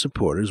Israel's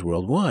supporters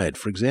worldwide.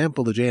 For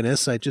example, the JNS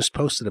site just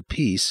posted a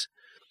piece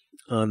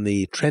on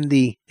the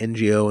trendy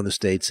NGO in the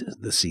States,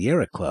 the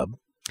Sierra Club,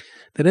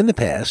 that in the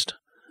past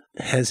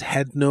has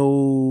had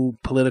no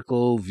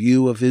political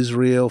view of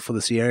Israel. For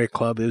the Sierra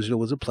Club, Israel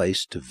was a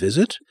place to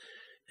visit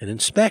and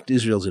inspect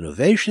Israel's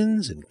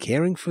innovations in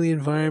caring for the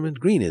environment,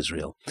 Green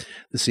Israel.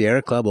 The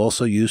Sierra Club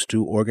also used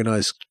to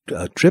organize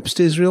trips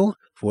to Israel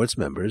for its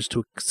members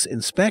to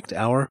inspect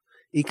our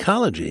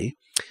ecology.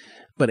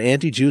 But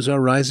anti-Jews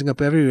are rising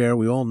up everywhere.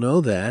 We all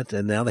know that.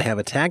 And now they have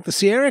attacked the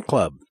Sierra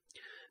Club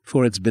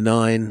for its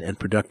benign and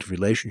productive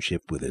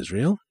relationship with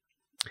Israel.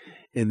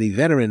 In the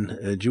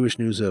veteran Jewish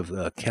News of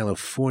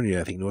California,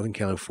 I think Northern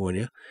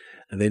California,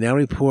 they now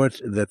report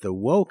that the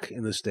woke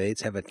in the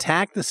States have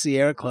attacked the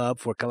Sierra Club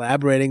for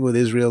collaborating with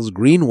Israel's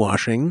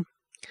greenwashing,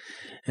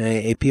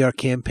 a PR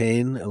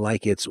campaign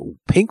like its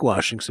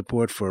pinkwashing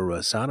support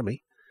for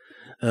sodomy.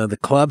 The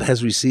club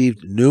has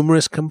received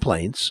numerous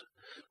complaints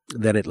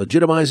that it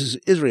legitimizes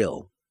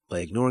Israel by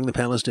ignoring the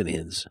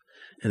Palestinians,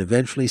 and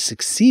eventually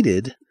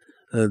succeeded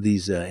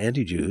these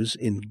anti-Jews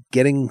in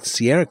getting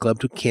Sierra Club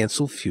to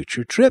cancel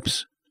future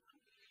trips.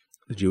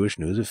 The Jewish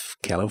News of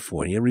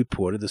California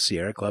reported the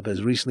Sierra Club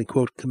has recently,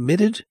 quote,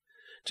 committed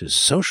to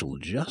social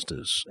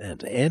justice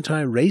and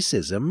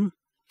anti-racism.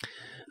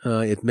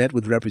 It met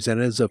with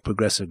representatives of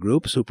progressive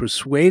groups who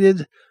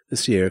persuaded the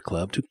Sierra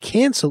Club to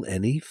cancel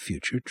any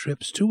future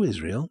trips to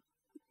Israel.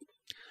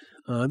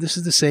 This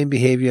is the same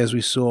behavior as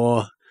we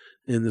saw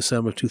in the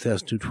summer of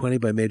 2020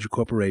 by major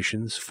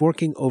corporations,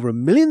 forking over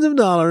millions of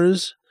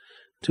dollars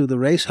to the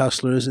race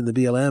hustlers in the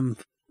BLM.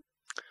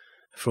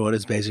 Fraud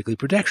is basically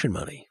protection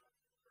money.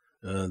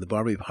 The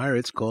Barbary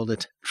Pirates called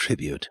it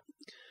tribute,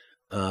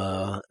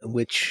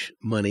 which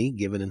money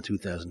given in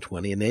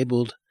 2020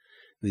 enabled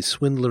the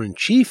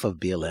swindler-in-chief of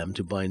BLM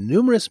to buy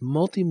numerous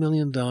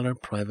multi-million-dollar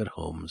private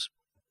homes.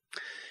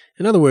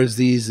 In other words,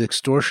 these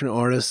extortion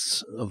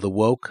artists of the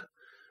woke,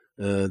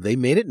 they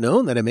made it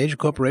known that a major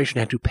corporation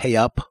had to pay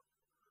up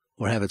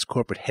or have its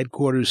corporate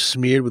headquarters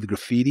smeared with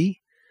graffiti,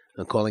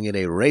 calling it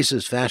a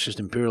racist, fascist,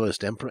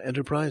 imperialist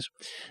enterprise.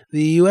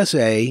 The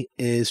USA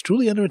is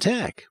truly under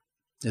attack,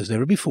 as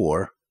never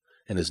before,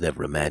 and as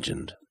never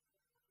imagined.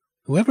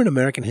 Whoever in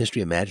American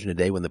history imagined a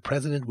day when the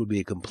president would be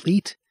a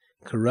complete,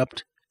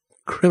 corrupt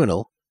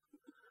criminal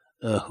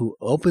who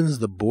opens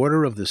the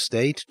border of the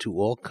state to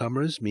all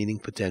comers, meaning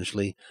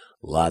potentially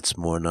lots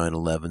more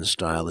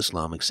 9/11-style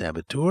Islamic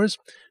saboteurs,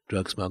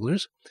 drug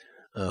smugglers,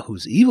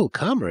 whose evil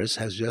commerce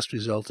has just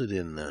resulted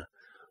in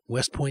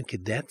West Point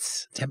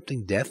cadets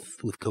attempting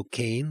death with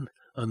cocaine,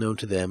 unknown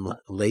to them,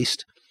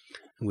 laced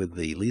with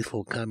the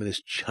lethal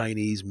communist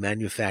Chinese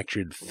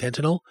manufactured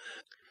fentanyl.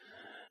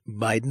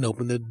 Biden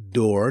opened the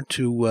door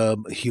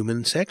to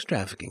human sex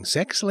trafficking,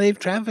 sex slave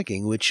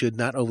trafficking, which should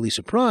not overly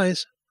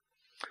surprise,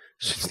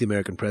 since the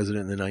American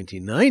president in the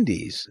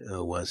 1990s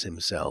was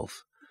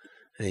himself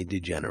a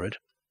degenerate.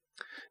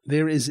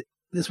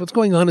 What's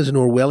going on is an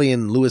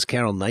Orwellian Lewis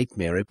Carroll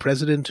nightmare, a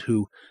president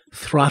who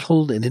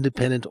throttled an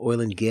independent oil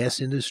and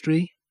gas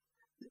industry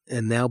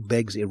and now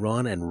begs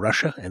Iran and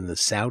Russia and the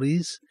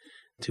Saudis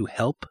to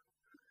help.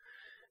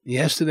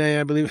 Yesterday,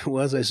 I believe it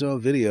was, I saw a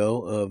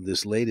video of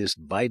this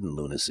latest Biden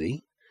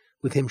lunacy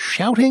with him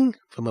shouting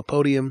from a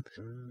podium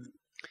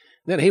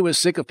that he was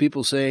sick of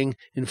people saying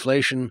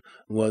inflation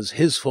was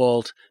his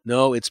fault.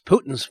 No, it's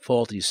Putin's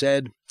fault, he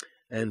said.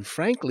 And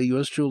frankly,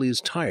 yours truly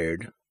is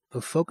tired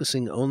of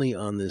focusing only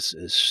on this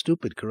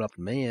stupid, corrupt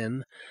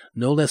man.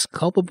 No less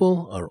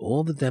culpable are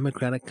all the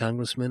Democratic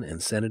congressmen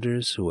and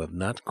senators who have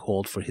not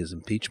called for his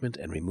impeachment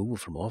and removal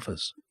from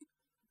office.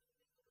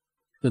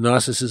 The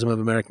narcissism of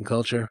American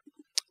culture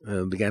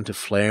began to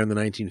flare in the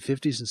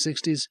 1950s and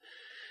 60s.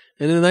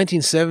 And in the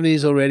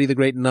 1970s already, the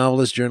great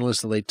novelist,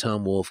 journalist, the late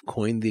Tom Wolfe,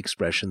 coined the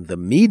expression, the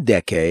me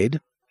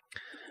decade.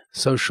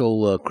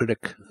 Social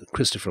critic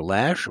Christopher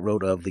Lasch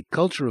wrote of the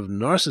culture of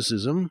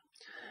narcissism,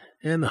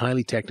 and the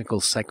highly technical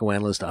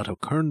psychoanalyst Otto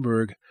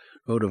Kernberg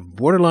wrote of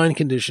borderline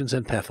conditions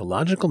and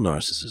pathological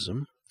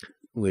narcissism,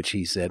 which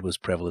he said was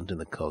prevalent in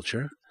the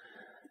culture.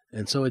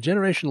 And so a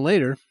generation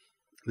later,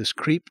 this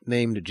creep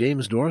named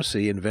James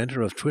Dorsey,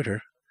 inventor of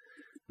Twitter,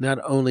 not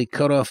only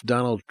cut off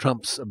Donald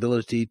Trump's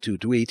ability to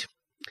tweet,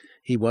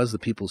 he was the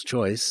people's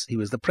choice, he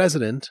was the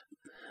president.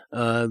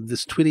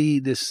 This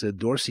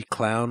Dorsey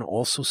clown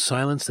also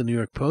silenced the New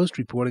York Post,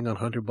 reporting on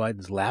Hunter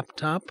Biden's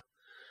laptop,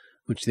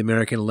 which the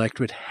American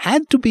electorate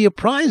had to be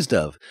apprised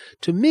of.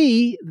 To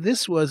me,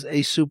 this was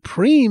a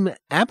supreme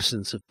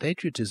absence of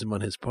patriotism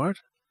on his part.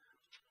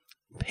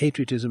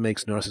 Patriotism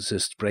makes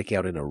narcissists break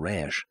out in a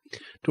rash.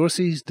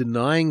 Dorsey's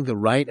denying the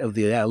right of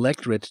the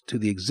electorate to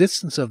the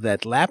existence of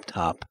that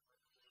laptop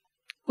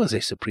was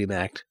a supreme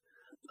act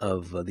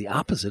of the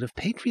opposite of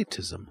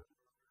patriotism.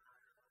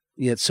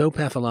 Yet so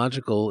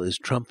pathological is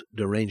Trump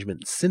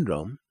derangement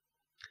syndrome.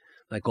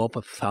 Like all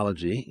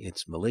pathology,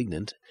 it's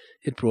malignant.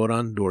 It brought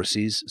on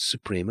Dorsey's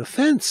supreme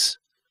offense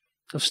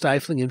of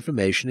stifling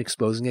information,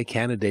 exposing a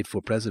candidate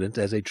for president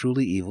as a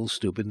truly evil,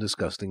 stupid, and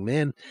disgusting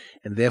man,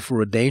 and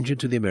therefore a danger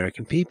to the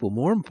American people.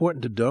 More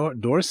important to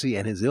Dorsey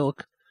and his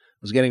ilk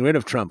was getting rid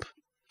of Trump,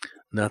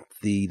 not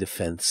the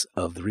defense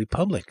of the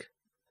Republic.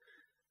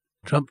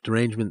 Trump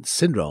derangement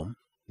syndrome,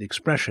 the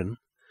expression,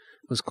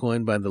 was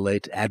coined by the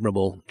late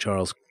Admirable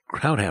Charles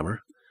Krauthammer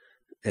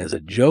as a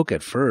joke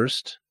at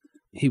first.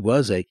 He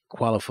was a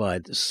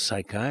qualified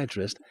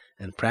psychiatrist,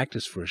 and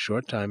practiced for a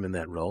short time in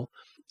that role,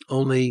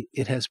 only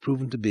it has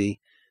proven to be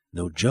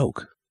no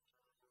joke.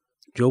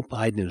 Joe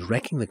Biden is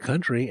wrecking the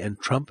country, and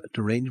Trump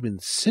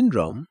derangement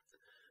syndrome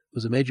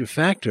was a major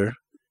factor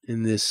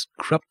in this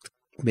corrupt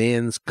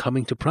man's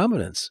coming to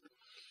prominence.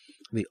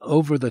 The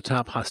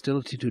over-the-top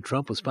hostility to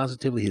Trump was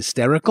positively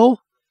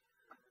hysterical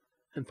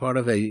and part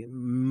of a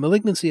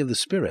malignancy of the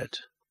spirit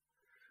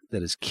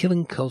that is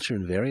killing culture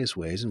in various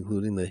ways,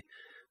 including the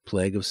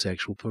plague of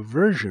sexual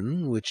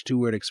perversion, which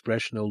two-word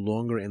expression no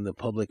longer in the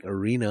public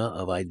arena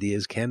of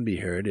ideas can be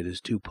heard. It is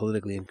too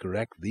politically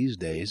incorrect these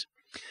days.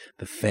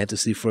 The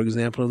fantasy, for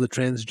example, of the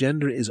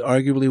transgender is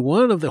arguably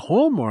one of the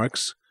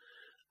hallmarks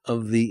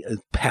of the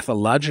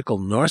pathological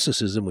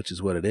narcissism, which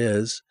is what it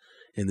is,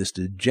 in this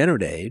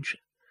degenerate age.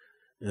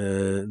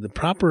 The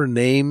proper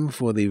name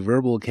for the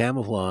verbal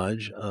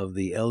camouflage of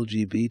the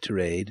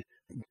LGBT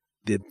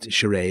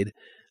charade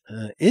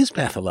is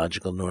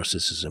pathological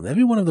narcissism.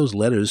 Every one of those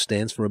letters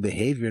stands for a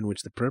behavior in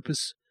which the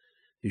purpose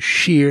is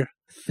sheer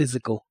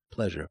physical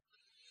pleasure.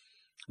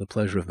 The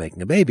pleasure of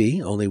making a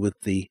baby, only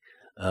without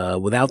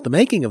the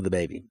making of the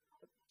baby.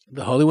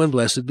 The Holy One,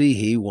 blessed be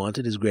He,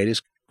 wanted His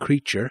greatest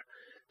creature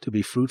to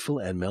be fruitful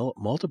and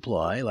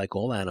multiply like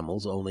all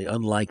animals, only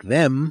unlike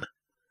them,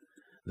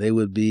 there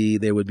would be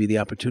the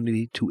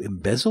opportunity to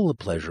embezzle the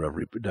pleasure of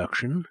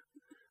reproduction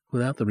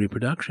without the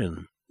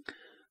reproduction.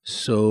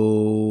 So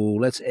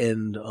let's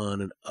end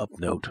on an up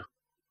note.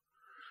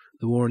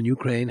 The war in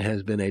Ukraine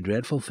has been a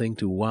dreadful thing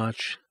to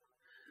watch,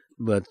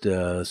 but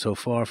so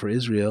far for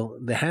Israel,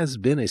 there has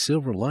been a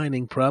silver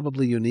lining,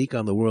 probably unique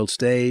on the world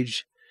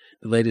stage,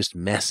 the latest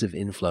massive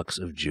influx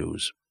of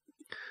Jews.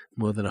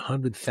 More than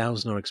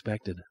 100,000 are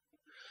expected.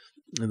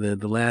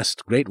 The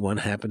last great one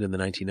happened in the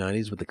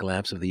 1990s with the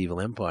collapse of the evil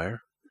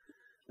empire.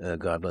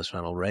 God bless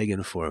Ronald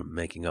Reagan for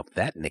making up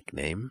that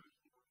nickname.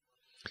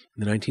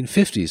 In the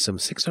 1950s, some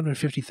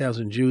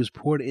 650,000 Jews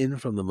poured in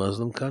from the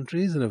Muslim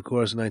countries, and of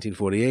course in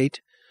 1948,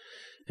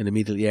 and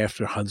immediately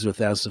after, hundreds of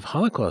thousands of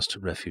Holocaust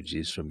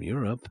refugees from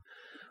Europe.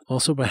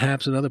 Also,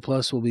 perhaps another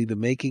plus will be the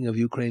making of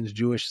Ukraine's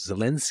Jewish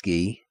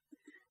Zelensky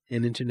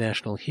an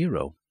international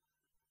hero.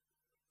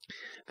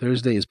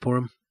 Thursday is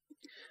Purim,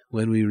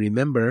 when we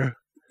remember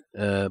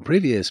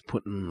previous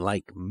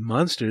Putin-like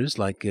monsters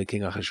like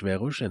King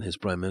Ahasuerus and his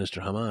Prime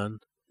Minister Haman.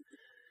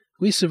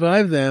 We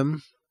survived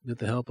them with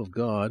the help of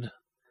God,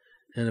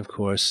 and of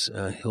course,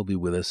 He'll be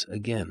with us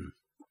again.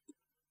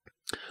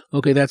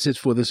 Okay, that's it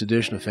for this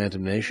edition of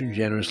Phantom Nation,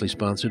 generously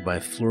sponsored by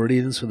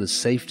Floridians for the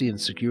Safety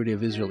and Security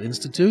of Israel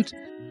Institute,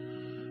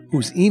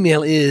 whose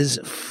email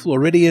is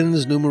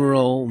Floridians,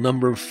 numeral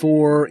number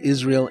 4,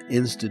 Israel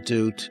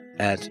Institute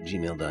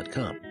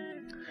 @gmail.com.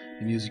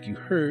 The music you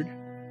heard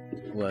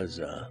was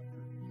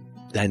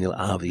Daniel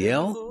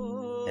Aviel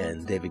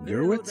and David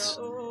Gurwitz,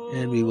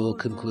 and we will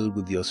conclude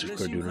with Yosef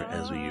Karduner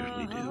as we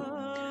usually do.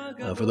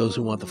 For those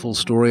who want the full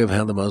story of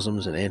how the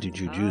Muslims and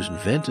anti-Jew Jews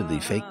invented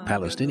the fake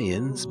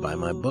Palestinians, buy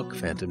my book,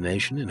 Phantom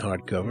Nation, in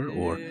hardcover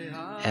or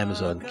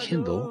Amazon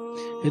Kindle.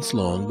 It's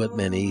long, but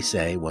many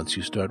say once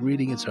you start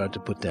reading, it's hard to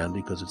put down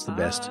because it's the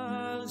best,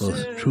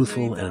 most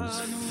truthful and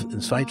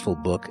insightful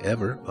book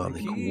ever on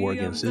the war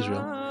against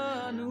Israel.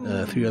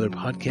 3 other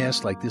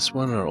podcasts like this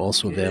one are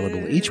also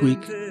available each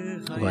week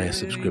via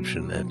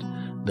subscription at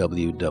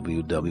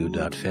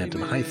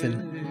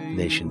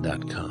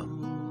www.phantom-nation.com.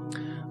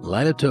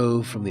 Laila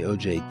Tov from the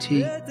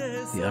OJT,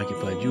 the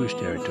Occupied Jewish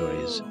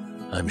Territories.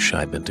 I'm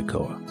Shai Ben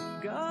Tekoa.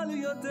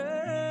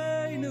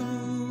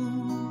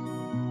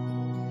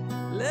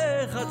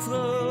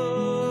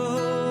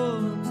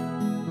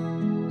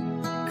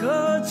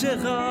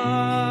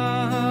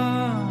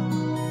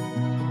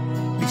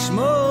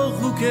 לשמור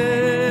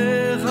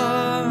חוקיך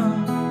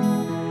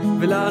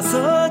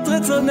ולעשות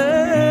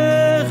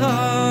רצונך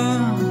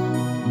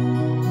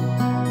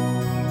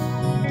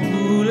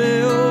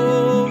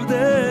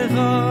ולעובדך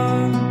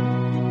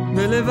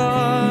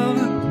בלבב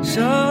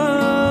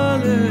שלם.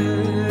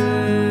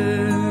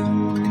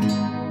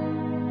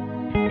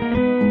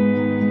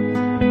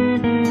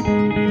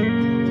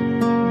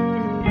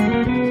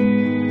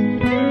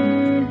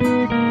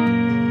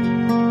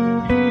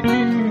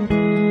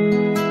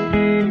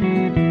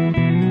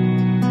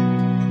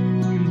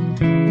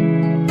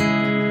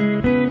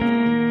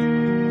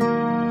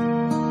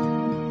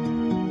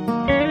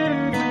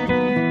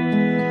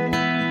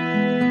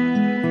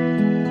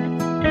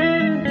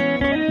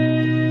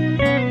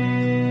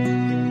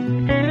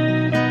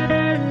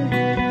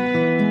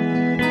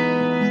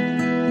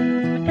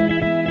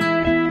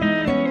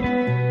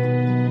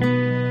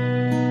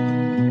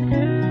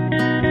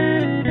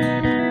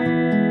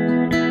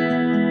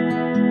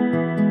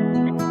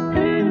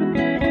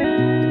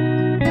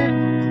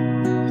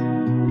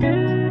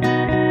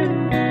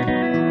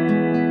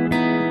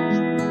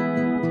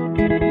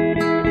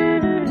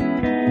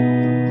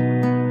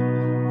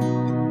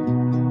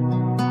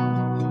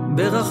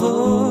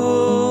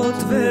 ברכות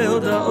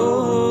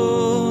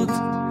והודעות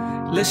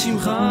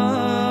לשמך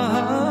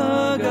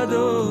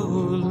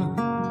הגדול,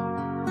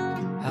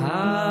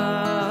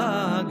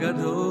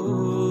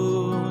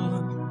 הגדול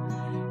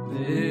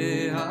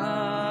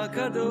והקדוש.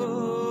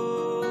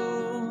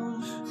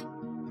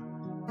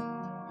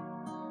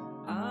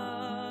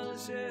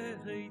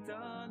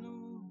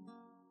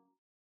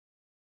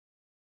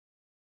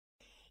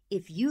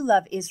 If you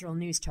love Israel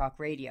News Talk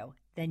Radio,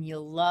 then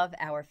you'll love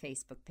our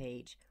Facebook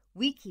page.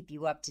 We keep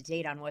you up to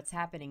date on what's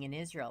happening in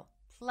Israel,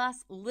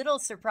 plus little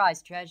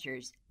surprise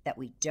treasures that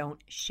we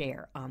don't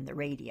share on the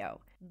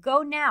radio.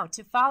 Go now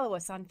to follow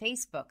us on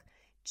Facebook.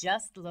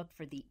 Just look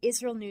for the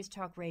Israel News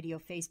Talk Radio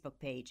Facebook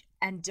page,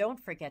 and don't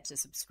forget to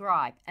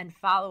subscribe and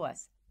follow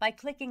us by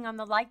clicking on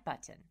the like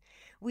button.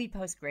 We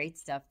post great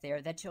stuff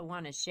there that you'll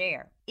want to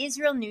share.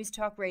 Israel News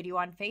Talk Radio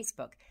on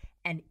Facebook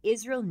and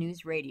Israel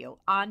News Radio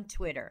on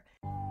Twitter.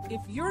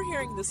 If you're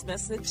hearing this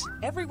message,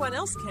 everyone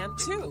else can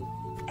too.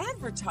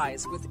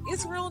 Advertise with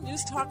Israel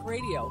News Talk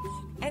Radio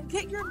and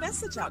get your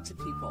message out to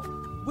people.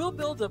 We'll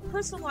build a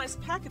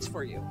personalized package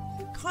for you.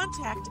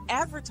 Contact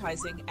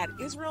advertising at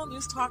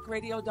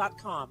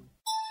israelnewstalkradio.com.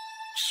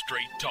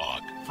 Straight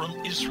talk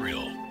from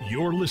Israel.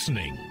 You're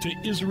listening to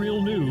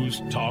Israel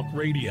News Talk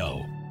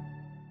Radio.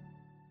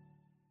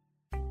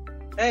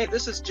 Hey,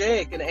 this is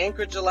Jake in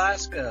Anchorage,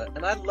 Alaska,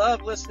 and I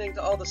love listening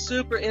to all the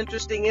super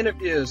interesting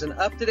interviews and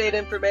up-to-date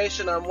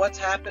information on what's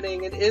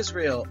happening in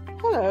Israel.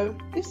 Hello,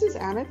 this is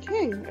Anna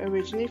King,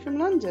 originally from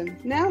London,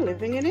 now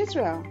living in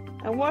Israel.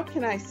 And what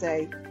can I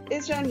say?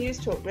 Israel News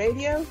Talk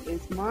Radio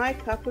is my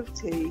cup of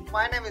tea.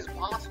 My name is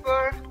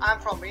Bhaskar. I'm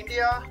from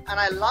India, and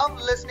I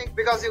love listening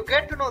because you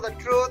get to know the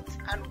truth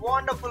and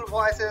wonderful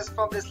voices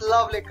from this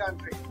lovely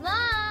country.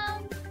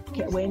 Mom!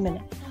 Okay, wait a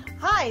minute.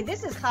 Hi,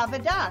 this is Chava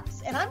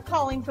Dax, and I'm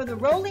calling for the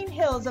rolling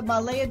hills of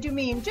Ma'ale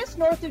Adumim, just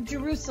north of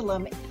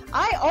Jerusalem.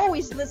 I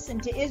always listen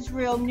to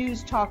Israel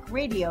News Talk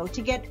Radio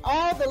to get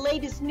all the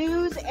latest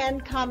news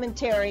and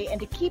commentary and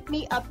to keep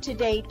me up to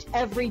date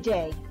every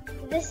day.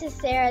 This is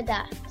Sarah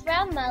Dax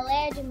from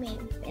Ma'ale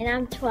Adumim, and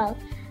I'm 12.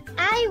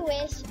 I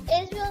wish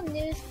Israel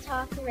News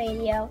Talk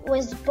Radio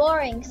was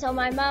boring so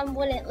my mom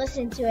wouldn't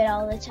listen to it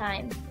all the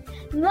time.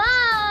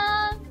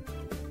 Mom!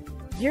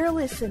 You're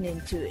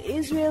listening to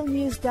Israel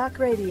News Talk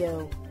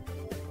Radio.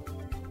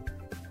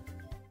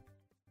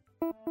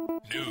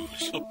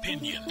 News,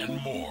 opinion, and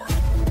more.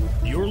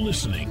 You're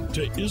listening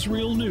to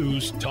Israel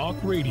News Talk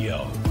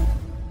Radio.